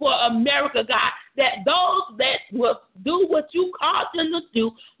 for America, God, that those that will do what you called them to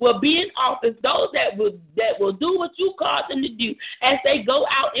do will be in office. Those that will do what you called them to do as they go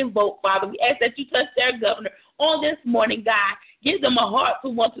out and vote, Father. We ask that you touch their governor on this morning, God. Give them a heart to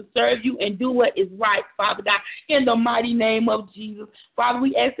want to serve you and do what is right, Father God, in the mighty name of Jesus. Father,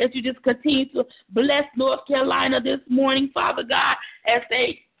 we ask that you just continue to bless North Carolina this morning, Father God, as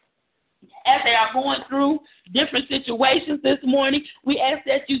they are going through different situations this morning. We ask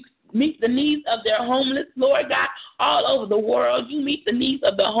that you meet the needs of their homeless, Lord God, all over the world. You meet the needs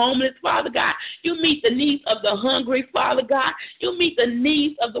of the homeless, Father God. You meet the needs of the hungry, Father God. You meet the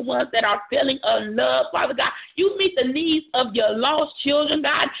needs of the ones that are feeling unloved, Father God. You meet the needs of your lost children,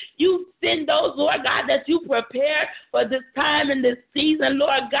 God. You send those, Lord God, that you prepared for this time and this season,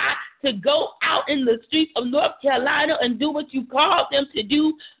 Lord God, to go out in the streets of North Carolina and do what you called them to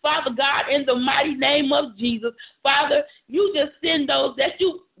do, Father God, in the mighty name of Jesus. Father, you just send those that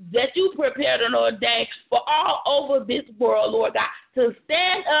you prepared and ordained for all over this world, Lord God, to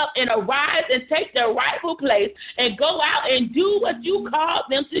stand up and arise and take their rightful place and go out and do what you called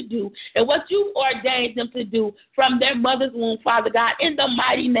them to do and what you ordained them to do from their mother's womb, Father God, in the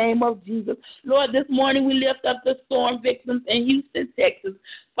mighty name of Jesus. Lord, this morning we lift up the storm victims in Houston, Texas.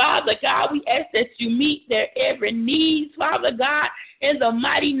 Father God, we ask that you meet their every need, Father God, in the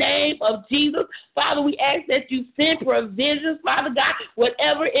mighty name of Jesus. Father, we ask that you send provisions, Father God,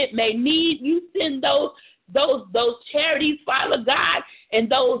 whatever it may need. You send those charities, Father God, and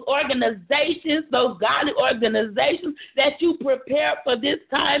those organizations, those godly organizations that you prepared for this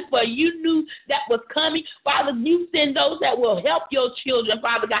time, for you knew that was coming. Father, you send those that will help your children,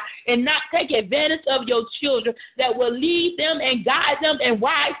 Father God, and not take advantage of your children, that will lead them and guide them and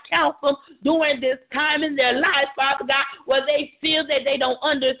wise counsel during this time in their lives, Father God, where they feel that they don't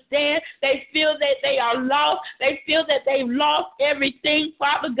understand, they feel that they are lost, they feel that they've lost everything,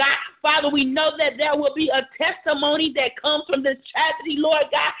 Father God. Father, we know that there will be a testimony that comes from this tragedy, Lord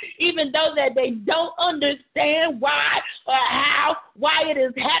God, even though that they don't understand why or how, why it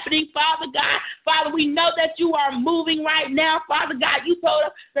is happening, Father God. Father, we know that you are moving right now, Father God. You told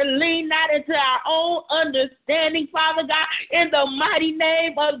us to lean not into our own understanding, Father God, in the mighty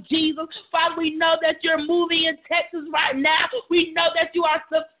name of Jesus. Father, we know that you're moving in Texas right now. We know that you are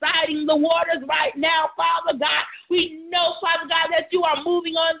subsiding the waters right now, Father God. We know, Father God, that you are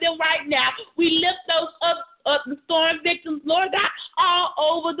moving on them right now. We lift those up the storm victims, Lord God, all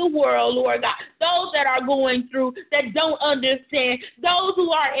over the world, Lord God. Those that are going through, that don't understand, those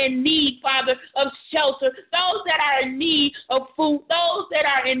who are in need, Father, of shelter, those that are in need of food, those that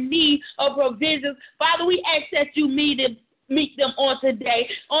are in need of provisions. Father, we ask that you meet them on today.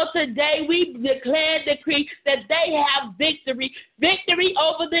 On today, we declare and decree that they have victory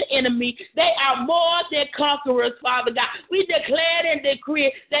over the enemy. They are more than conquerors, Father God. We declare and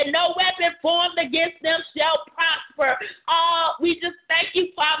decree that no weapon formed against them shall prosper. We just thank you,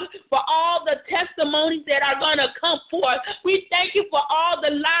 Father, for all the testimonies that are going to come forth. We thank you for all the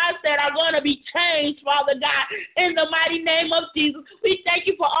lives that are going to be changed, Father God, in the mighty name of Jesus. We thank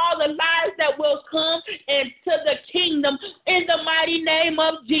you for all the lives that will come into the kingdom in the mighty name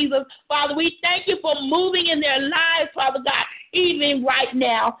of Jesus. Father, we thank you for moving in their lives, Father God, even right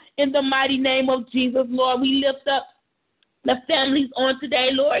now, in the mighty name of Jesus. Lord, we lift up the families on today,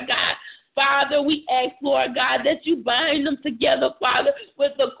 Lord God. Father, we ask, Lord God, that you bind them together, Father,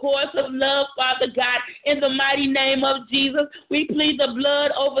 with the cords of love, Father God, in the mighty name of Jesus. We plead the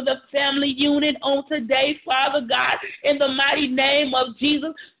blood over the family unit on today, Father God, in the mighty name of Jesus.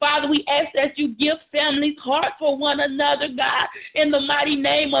 Father, we ask that you give families heart for one another, God, in the mighty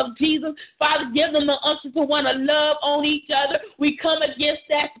name of Jesus. Father, give them the unction to want to love on each other. We come against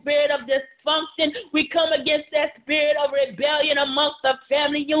that spirit of dysfunction. We come against that spirit of rebellion amongst the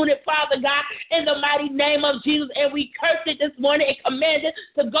family unit, Father God, in the mighty name of Jesus. And we curse it this morning and command it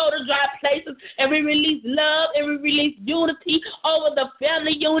to go to dry places. And we release love and we release unity over the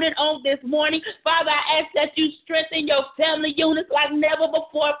family unit on this morning. Father, I ask that you strengthen your family units like never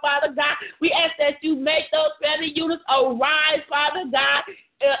before, Father God. We ask that you make those family units arise, Father God,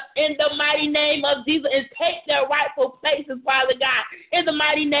 in the mighty name of Jesus, and take their rightful places, Father God, in the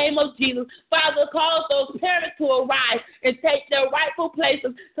mighty name of Jesus. Father, cause those parents to arise and take their rightful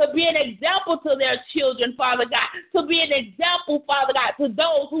places, to be an example to their children, Father God, to be an example, Father God, to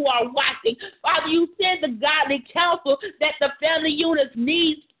those who are watching. Father, you send the godly counsel that the family units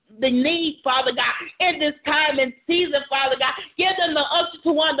need, Father God, in this time and season, Father God. Give them the unction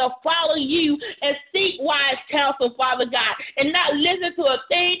to want to follow you and seek wise counsel, Father God, and not listen to a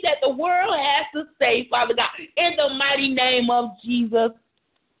thing that the world has to say, Father God, in the mighty name of Jesus.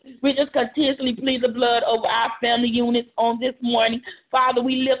 We just continuously plead the blood over our family units on this morning. Father,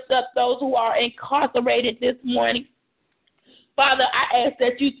 we lift up those who are incarcerated this morning. Father, I ask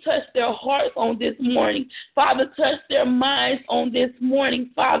that you touch their hearts on this morning. Father, touch their minds on this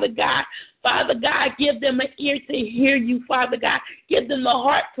morning, Father God. Father God, give them an ear to hear you, Father God. Give them the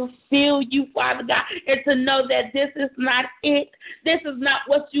heart to feel you, Father God, and to know that this is not it. This is not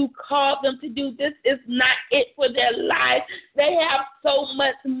what you called them to do. This is not it for their lives. They have so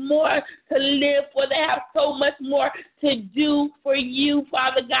much more to live for. They have so much more to do for you,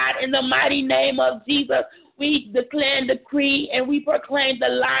 Father God, in the mighty name of Jesus. We declare and decree and we proclaim the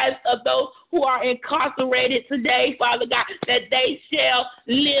lives of those who are incarcerated today, Father God, that they shall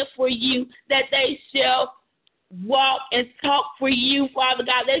live for you, that they shall walk and talk for you, Father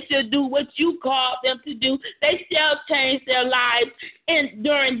God. They shall do what you called them to do. They shall change their lives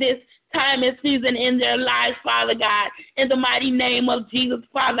during this time and season in their lives, Father God. In the mighty name of Jesus,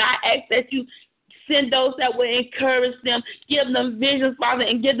 Father, I ask that you send those that will encourage them, give them visions, Father,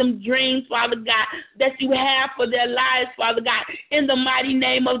 and give them dreams, Father God, that you have for their lives, Father God. In the mighty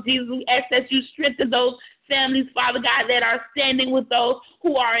name of Jesus, we ask that you strengthen those families, Father God, that are standing with those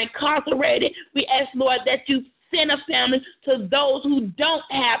who are incarcerated. We ask, Lord, that you send a family to those who don't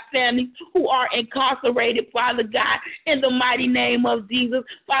have families who are incarcerated, Father God, in the mighty name of Jesus.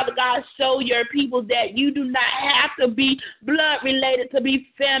 Father God, show your people that you do not have to be blood related to be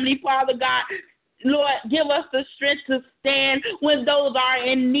family, Father God. Lord, give us the strength to stand when those are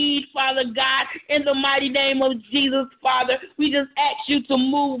in need, Father God, in the mighty name of Jesus, Father. We just ask you to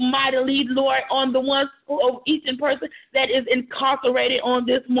move mightily, Lord, on the ones of each person that is incarcerated on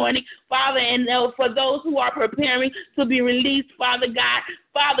this morning, Father, and for those who are preparing to be released, Father God.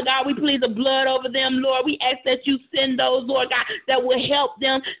 Father God, we plead the blood over them, Lord. We ask that you send those, Lord God, that will help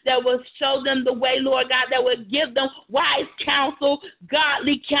them, that will show them the way, Lord God, that will give them wise counsel,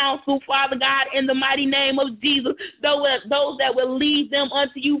 godly counsel, Father God, in the mighty name of Jesus. Those that will lead them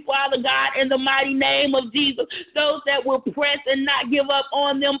unto you, Father God, in the mighty name of Jesus. Those that will press and not give up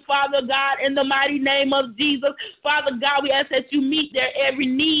on them, Father God, in the mighty name of Jesus. Father God, we ask that you meet their every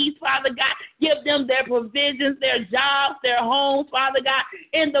need, Father God. Give them their provisions, their jobs, their homes, Father God,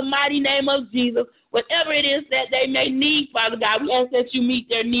 in the mighty name of Jesus. Whatever it is that they may need, Father God, we ask that you meet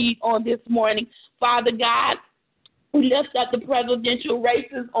their need on this morning. Father God, we lift up the presidential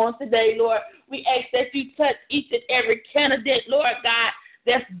races on today, Lord. We ask that you touch each and every candidate, Lord God,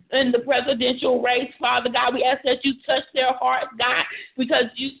 that's in the presidential race, Father God. We ask that you touch their hearts, God, because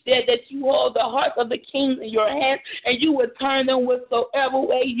you said that you hold the hearts of the kings in your hands and you will turn them whatsoever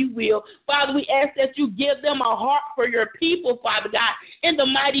way you will. Father, we ask that you give them a heart for your people, Father God, in the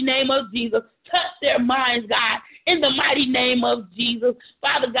mighty name of Jesus. Touch their minds, God, in the mighty name of Jesus.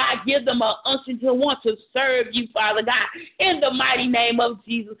 Father God, give them an unction to want to serve you, Father God, in the mighty name of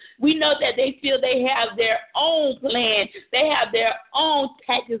Jesus. We know that they feel they have their own plan. They have their own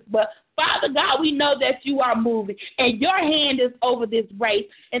tactics, but Father God, we know that you are moving, and your hand is over this race,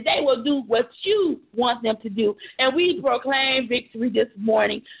 and they will do what you want them to do. And we proclaim victory this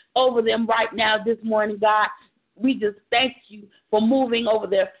morning over them right now this morning, God. We just thank you for moving over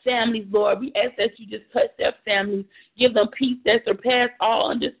their families, Lord. We ask that you just touch their families. Give them peace that surpasses all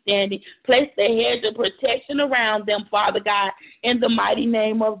understanding. Place the hedge of protection around them, Father God, in the mighty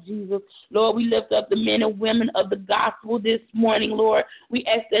name of Jesus. Lord, we lift up the men and women of the gospel this morning, Lord. We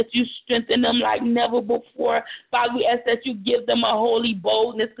ask that you strengthen them like never before. Father, we ask that you give them a holy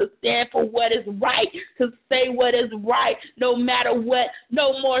boldness to stand for what is right, to say what is right, no matter what.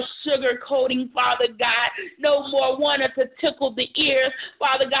 No more sugarcoating, Father God. No more wanting to tickle the ears,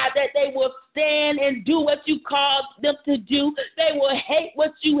 Father God, that they will stand and do what you called them to do. They will hate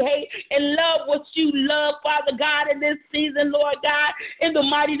what you hate and love what you love, Father God, in this season, Lord God. In the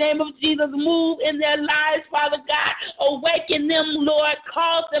mighty name of Jesus, move in their lives, Father God. Awaken them, Lord.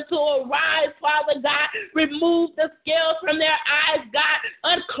 Cause them to arise, Father God. Remove the scales from their eyes, God.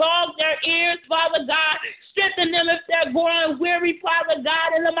 Unclog their ears, Father God. Strengthen them if they're growing weary, Father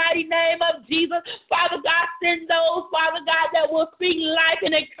God, in the mighty name of Jesus. Father God, send those, Father God, that will speak life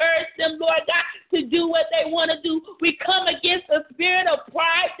and encourage them, Lord God, to do what they want to do. We come against the spirit of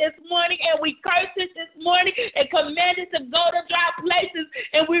pride this morning, and we curse it this morning and command it to go to dry places,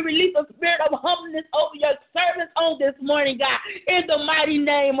 and we release a spirit of humbleness over your servants on this morning, God, in the mighty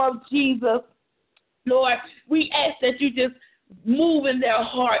name of Jesus. Lord, we ask that you just move in their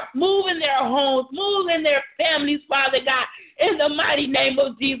hearts, move in their homes, move in their families, Father God, in the mighty name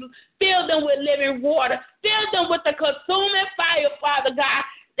of Jesus. Fill them with living water. Fill them with the consuming fire, Father God,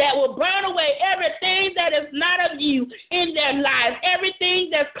 that will burn away everything that is not of you in their lives, everything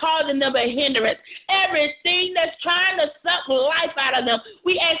that's causing them a hindrance, everything that's trying to suck life out of them. We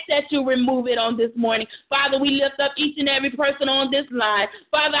We ask that you remove it on this morning. Father, we lift up each and every person on this line.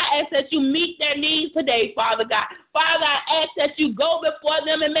 Father, I ask that you meet their needs today, Father God. Father, I ask that you go before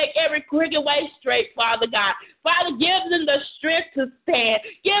them and make every crooked way straight, Father God. Father, give them the strength to stand.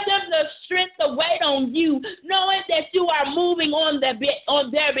 Give them the strength to wait on you, knowing that you are moving on their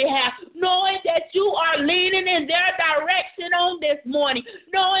behalf, knowing that you are leading in their direction on this morning,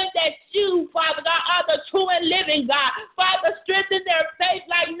 knowing that you, Father God, are the true and living God. Father, strengthen their faith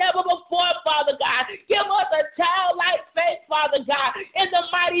like never before, Father God. Give us a childlike faith, Father God, in the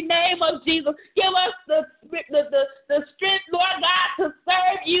mighty name of Jesus. Give us the strength, Lord God, to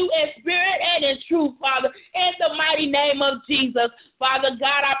serve you in spirit and in truth, Father, in the mighty name of Jesus. Father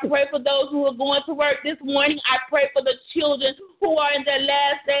God, I pray for those who are going to work this morning. I pray for the children who are in their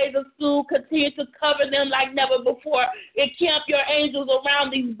last days of school. Continue to cover them like never before. Encamp your angels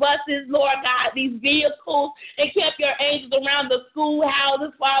around these buses, Lord God, these vehicles. Encamp your angels around the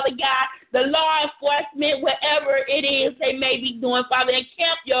schoolhouses, Father God, the law enforcement, whatever it is they may be doing, Father.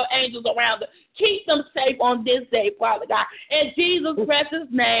 Encamp your angels around them. Keep them safe on this day, Father God. In Jesus' precious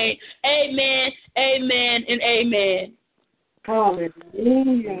name, amen, amen, and amen.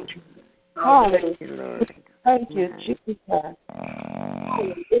 Hallelujah. Hallelujah. Thank you, Jesus.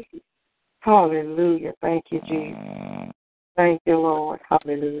 Hallelujah. Thank you, Jesus. Thank you, Lord.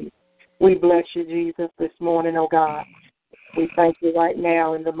 Hallelujah. We bless you, Jesus, this morning, oh God. We thank you right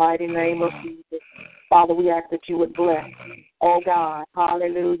now in the mighty name of Jesus. Father, we ask that you would bless, oh God.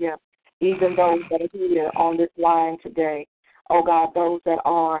 Hallelujah. Even those that are here on this line today, oh God, those that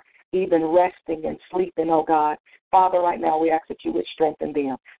are even resting and sleeping, oh God. Father, right now we ask that you would strengthen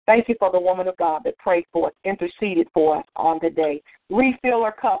them. Thank you for the woman of God that prayed for us, interceded for us on the day. Refill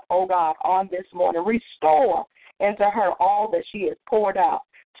her cup, oh God, on this morning. Restore into her all that she has poured out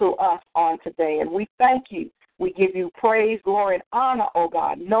to us on today. And we thank you. We give you praise, glory, and honor, oh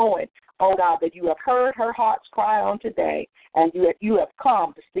God, knowing, oh God, that you have heard her heart's cry on today, and you have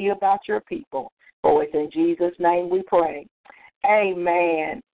come to see about your people. For it's in Jesus' name we pray.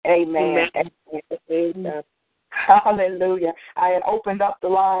 Amen. Amen. Amen. Hallelujah. I had opened up the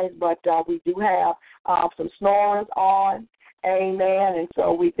lines, but we do have some snorers on. Amen. And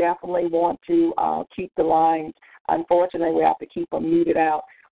so we definitely want to keep the lines. Unfortunately, we have to keep them muted out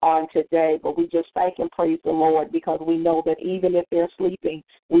on today, but we just thank and praise the Lord because we know that even if they're sleeping,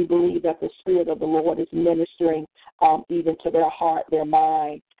 we believe that the Spirit of the Lord is ministering even to their heart, their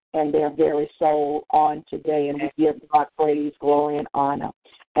mind, and their very soul on today. And we give God praise, glory, and honor.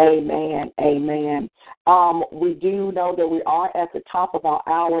 Amen. Amen. We do know that we are at the top of our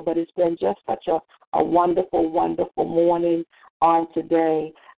hour, but it's been just such a wonderful, wonderful morning on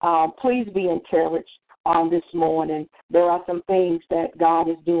today. Please be encouraged on this morning. There are some things that God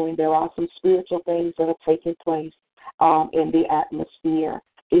is doing. There are some spiritual things that are taking place in the atmosphere.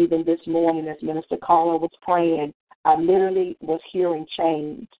 Even this morning as Minister Carla was praying, I literally was hearing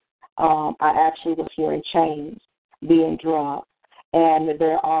chains. I actually was hearing chains being dropped. And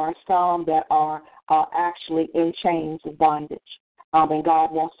there are some that are actually in chains of bondage. And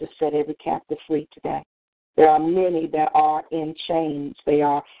God wants to set every captive free today. There are many that are in chains. They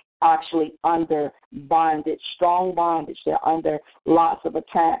are actually under bondage, strong bondage. They're under lots of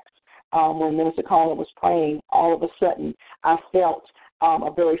attacks. When Minister Carla was praying, all of a sudden I felt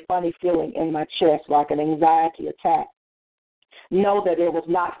a very funny feeling in my chest, like an anxiety attack. Know that it was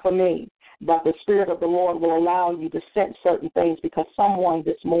not for me, but the Spirit of the Lord will allow you to sense certain things because someone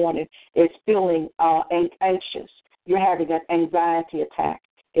this morning is feeling anxious. You're having an anxiety attack.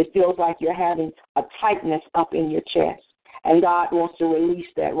 It feels like you're having a tightness up in your chest. And God wants to release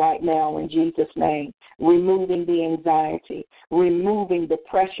that right now in Jesus' name, removing the anxiety, removing the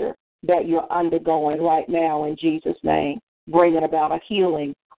pressure that you're undergoing right now in Jesus' name, bringing about a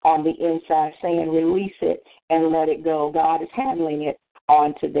healing on the inside, saying release it and let it go. God is handling it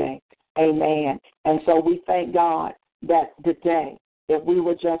on today. Amen. And so we thank God that today, if we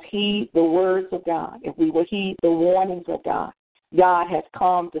would just heed the words of God, if we would heed the warnings of God, God has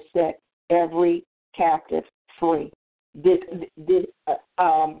come to set every captive free.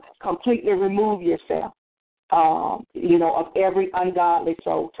 Completely remove yourself, of every ungodly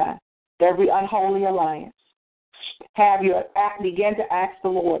soul tie, every unholy alliance. Begin to ask the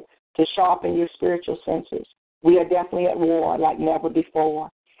Lord to sharpen your spiritual senses. We are definitely at war like never before,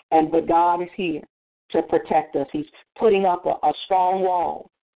 but God is here to protect us. He's putting up a strong wall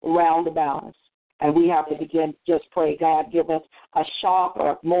round about us. And we have to begin to just pray, God, give us a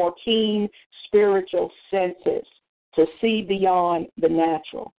sharper, more keen spiritual senses to see beyond the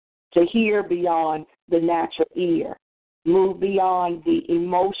natural, to hear beyond the natural ear, move beyond the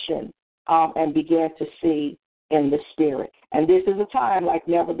emotion, and begin to see in the spirit. And this is a time like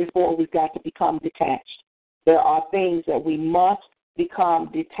never before. We've got to become detached. There are things that we must become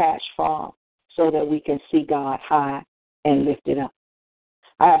detached from so that we can see God high and lifted up.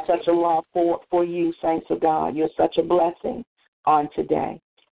 I have such a love for you, saints of God. You're such a blessing on today.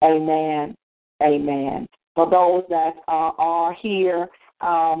 Amen. Amen. For those that are here,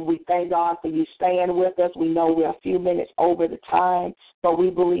 we thank God for you staying with us. We know we're a few minutes over the time, but we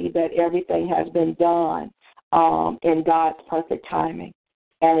believe that everything has been done in God's perfect timing,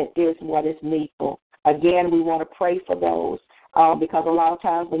 and it is what is needful. Again, we want to pray for those because a lot of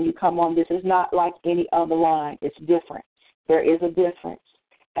times when you come on, this is not like any other line. It's different. There is a difference.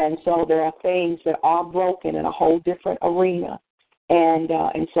 And so there are things that are broken in a whole different arena. And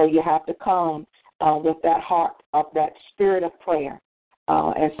so you have to come with that heart of that spirit of prayer.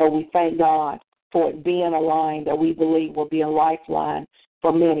 And so we thank God for it being a line that we believe will be a lifeline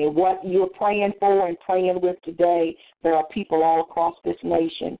for many. What you're praying for and praying with today, there are people all across this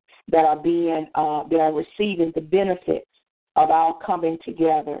nation that are receiving the benefits of our coming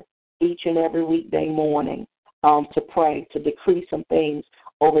together each and every weekday morning to pray, to decree some things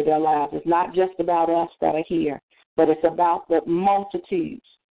over their lives. It's not just about us that are here, but it's about the multitudes,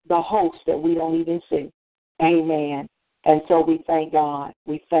 the hosts that we don't even see. Amen. And so we thank God.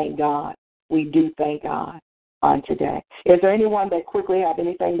 We thank God. We do thank God on today. Is there anyone that quickly have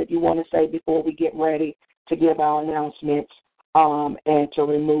anything that you want to say before we get ready to give our announcements and to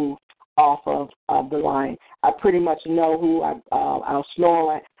remove off of the line? I pretty much know who our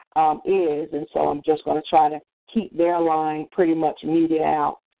snorer is, and so I'm just going to try to keep their line pretty much muted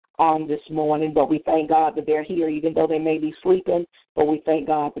out on this morning. But we thank God that they're here, even though they may be sleeping, but we thank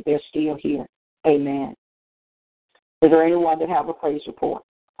God that they're still here. Amen. Is there anyone that have a praise report,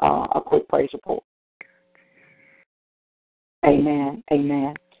 a quick praise report? Amen.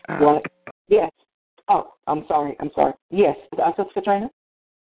 Amen. Well, yes. Oh, I'm sorry. Yes. Sister Katrina?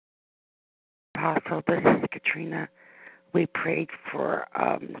 Apostle, this is Katrina. We prayed for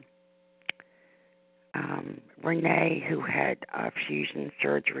Renee, who had fusion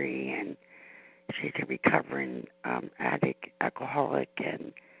surgery, and she's a recovering addict, alcoholic,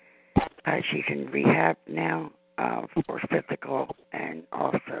 and she's in rehab now for physical and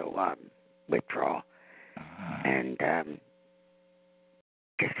also withdrawal. And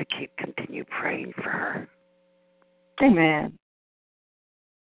just to continue praying for her. Amen.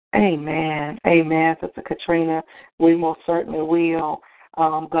 Amen. Amen, Sister Katrina. We most certainly will.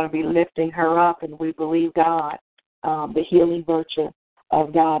 Going to be lifting her up, and we believe God, the healing virtue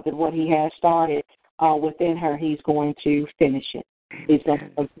of God, that what He has started within her, He's going to finish it. He's going to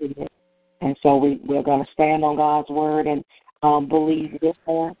complete it. And so we're going to stand on God's word and believe with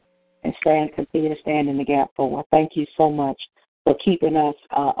her and continue to stand in the gap for her. Thank you so much for keeping us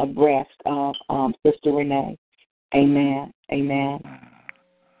abreast of Sister Renee. Amen. Amen.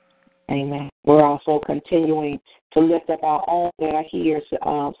 Amen. We're also continuing to lift up our own that are here,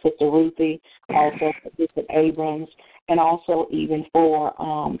 Sister Ruthie, also Sister Abrams, and also even for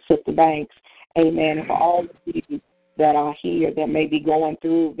Sister Banks. Amen. And for all of you that are here that may be going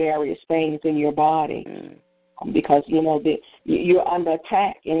through various things in your body, because, you know, you're under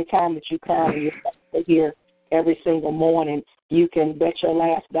attack anytime that you come and you're here every single morning. You can bet your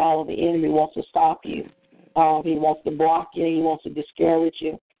last dollar the enemy wants to stop you. He wants to block you. He wants to discourage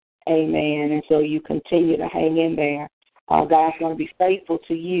you. Amen. And so you continue to hang in there. God's going to be faithful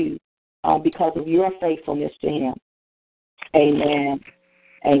to you because of your faithfulness to Him. Amen.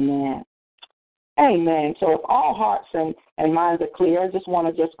 Amen. Amen. So if all hearts and minds are clear, I just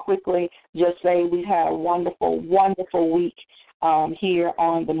want to quickly say we had a wonderful, wonderful week here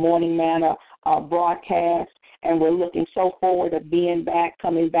on the Morning Manna broadcast, and we're looking so forward to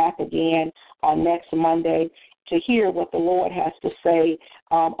coming back again on next Monday to hear what the Lord has to say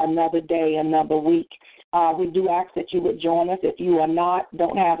another day, another week. We do ask that you would join us if you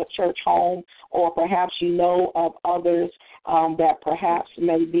don't have a church home, or perhaps you know of others that perhaps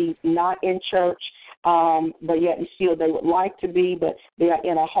may be not in church, but yet still they would like to be, but they are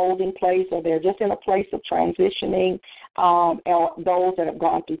in a holding place, or they're just in a place of transitioning, or those that have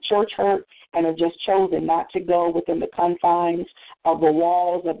gone through church hurt and have just chosen not to go within the confines of the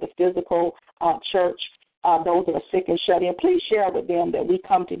walls of the physical church. Those that are sick and shut in, please share with them that we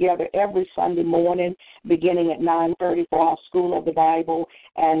come together every Sunday morning beginning at 9:30 for our School of the Bible,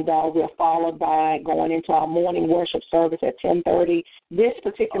 and we're followed by going into our morning worship service at 10:30. This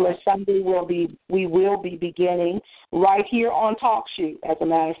particular Sunday we will be beginning right here on TalkShoe, as a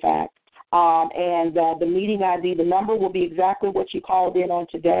matter of fact. And the meeting ID, the number will be exactly what you called in on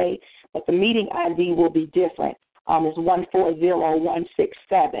today, but the meeting ID will be different. It's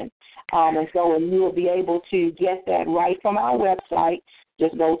 140167. And you will be able to get that right from our website.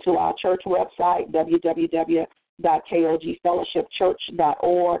 Just go to our church website,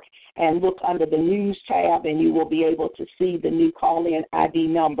 www.kogfellowshipchurch.org, and look under the news tab, and you will be able to see the new call-in ID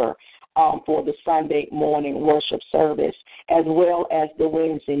number for the Sunday morning worship service, as well as the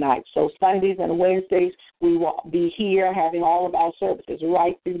Wednesday night. So Sundays and Wednesdays, we will be here having all of our services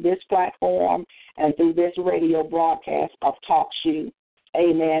right through this platform and through this radio broadcast of Talk Shoe.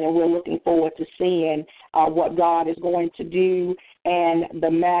 Amen. And we're looking forward to seeing what God is going to do and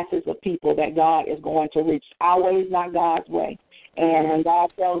the masses of people that God is going to reach. Our way is not God's way. And when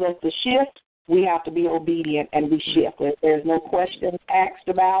God tells us to shift, we have to be obedient, and we shift. If there's no question asked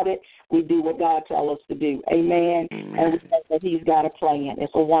about it, we do what God tells us to do. Amen. And we know that He's got a plan.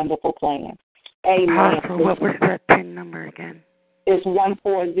 It's a wonderful plan. Amen. Apostle, what was that PIN number again? It's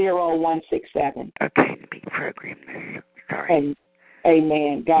 140167. Okay, big program there. Sorry.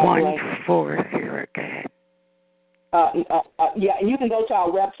 Amen. God bless. 140. Go ahead. Yeah, and you can go to our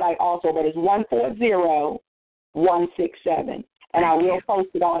website also, but it's 140167. And I will post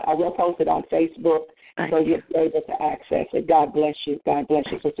it on Facebook so you'll be able to access it. God bless you. God bless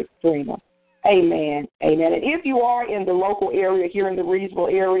you, Sister Katrina. Amen. Amen. And if you are in the local area, here in the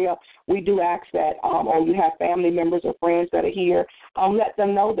Reedsville area, we do ask that, or you have family members or friends that are here, let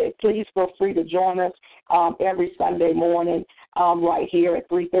them know that please feel free to join us every Sunday morning right here at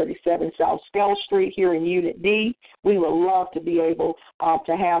 337 South Scale Street here in Unit D. We would love to be able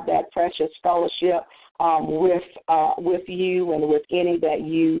to have that precious fellowship with you and with any that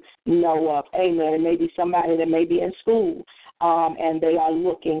you know of. Amen. It may be somebody that may be in school and they are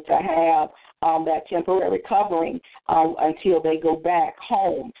looking to have that temporary covering until they go back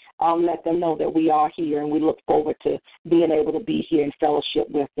home. Let them know that we are here, and we look forward to being able to be here in fellowship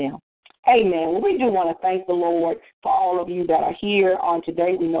with them. Amen. Well, we do want to thank the Lord for all of you that are here on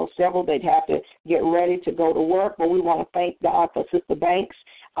today. We know several that have to get ready to go to work, but we want to thank God for Sister Banks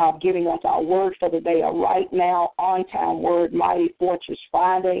giving us our word for the day, a right now, on-time word, Mighty Fortress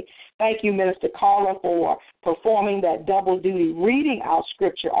Friday. Thank you, Minister Carla, for performing that double duty, reading our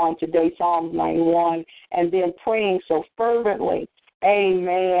scripture on today, Psalms 91, and then praying so fervently,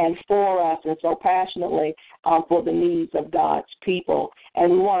 amen, for us and so passionately for the needs of God's people.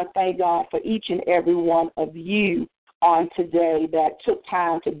 And we want to thank God for each and every one of you on today that took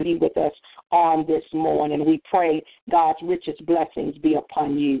time to be with us on this morning. We pray God's richest blessings be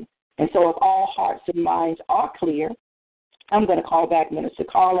upon you. And so if all hearts and minds are clear, I'm going to call back Minister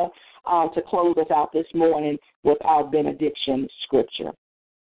Carla to close us out this morning with our benediction scripture.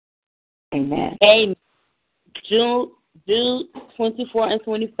 Amen. Amen. Jude 24 and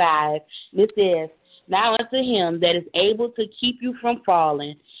 25, this says, now unto him that is able to keep you from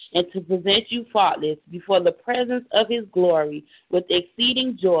falling and to present you faultless before the presence of his glory with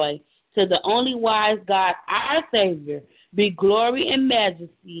exceeding joy, to the only wise God, our Savior, be glory and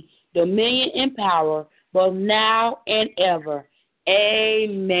majesty, dominion and power, both now and ever.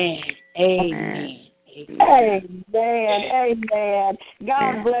 Amen. Amen. Amen. Amen.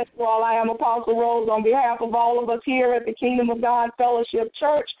 God bless you all. I am Apostle Rose on behalf of all of us here at the Kingdom of God Fellowship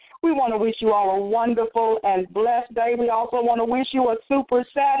Church. We want to wish you all a wonderful and blessed day. We also want to wish you a super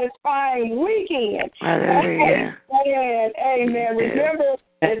satisfying weekend. Hallelujah. Amen. Amen. Remember,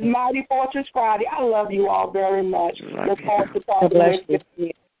 it's Mighty Fortress Friday. I love you all very much. Look forward to talking with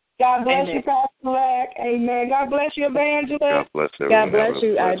you. God bless you, Pastor Black. Amen. God bless you, Evangelist. God bless everyone. God bless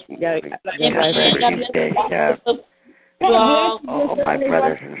you. God bless all my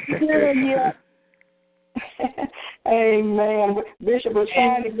brothers and sisters. Amen. Bishop was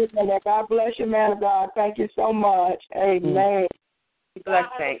trying to get in there. God bless you, man of God. Thank you so much. Amen. Bless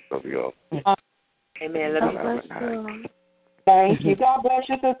thanks. Love you all. Amen. Love you. Thank you. God bless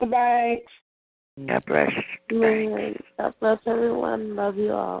you, Sister Banks. God bless. God bless everyone. Love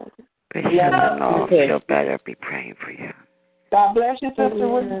you all. Bishop and all feel better. Be praying for you. God bless you, Sister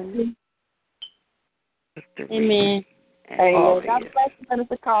Ruth. Amen. Amen. God bless you,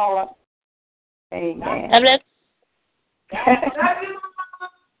 Minister Carla. Amen. God bless.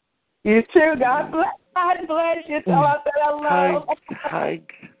 You too. God bless. God bless you. Tell us that I love. Hug.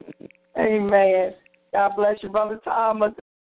 Amen. God bless you, Brother Thomas.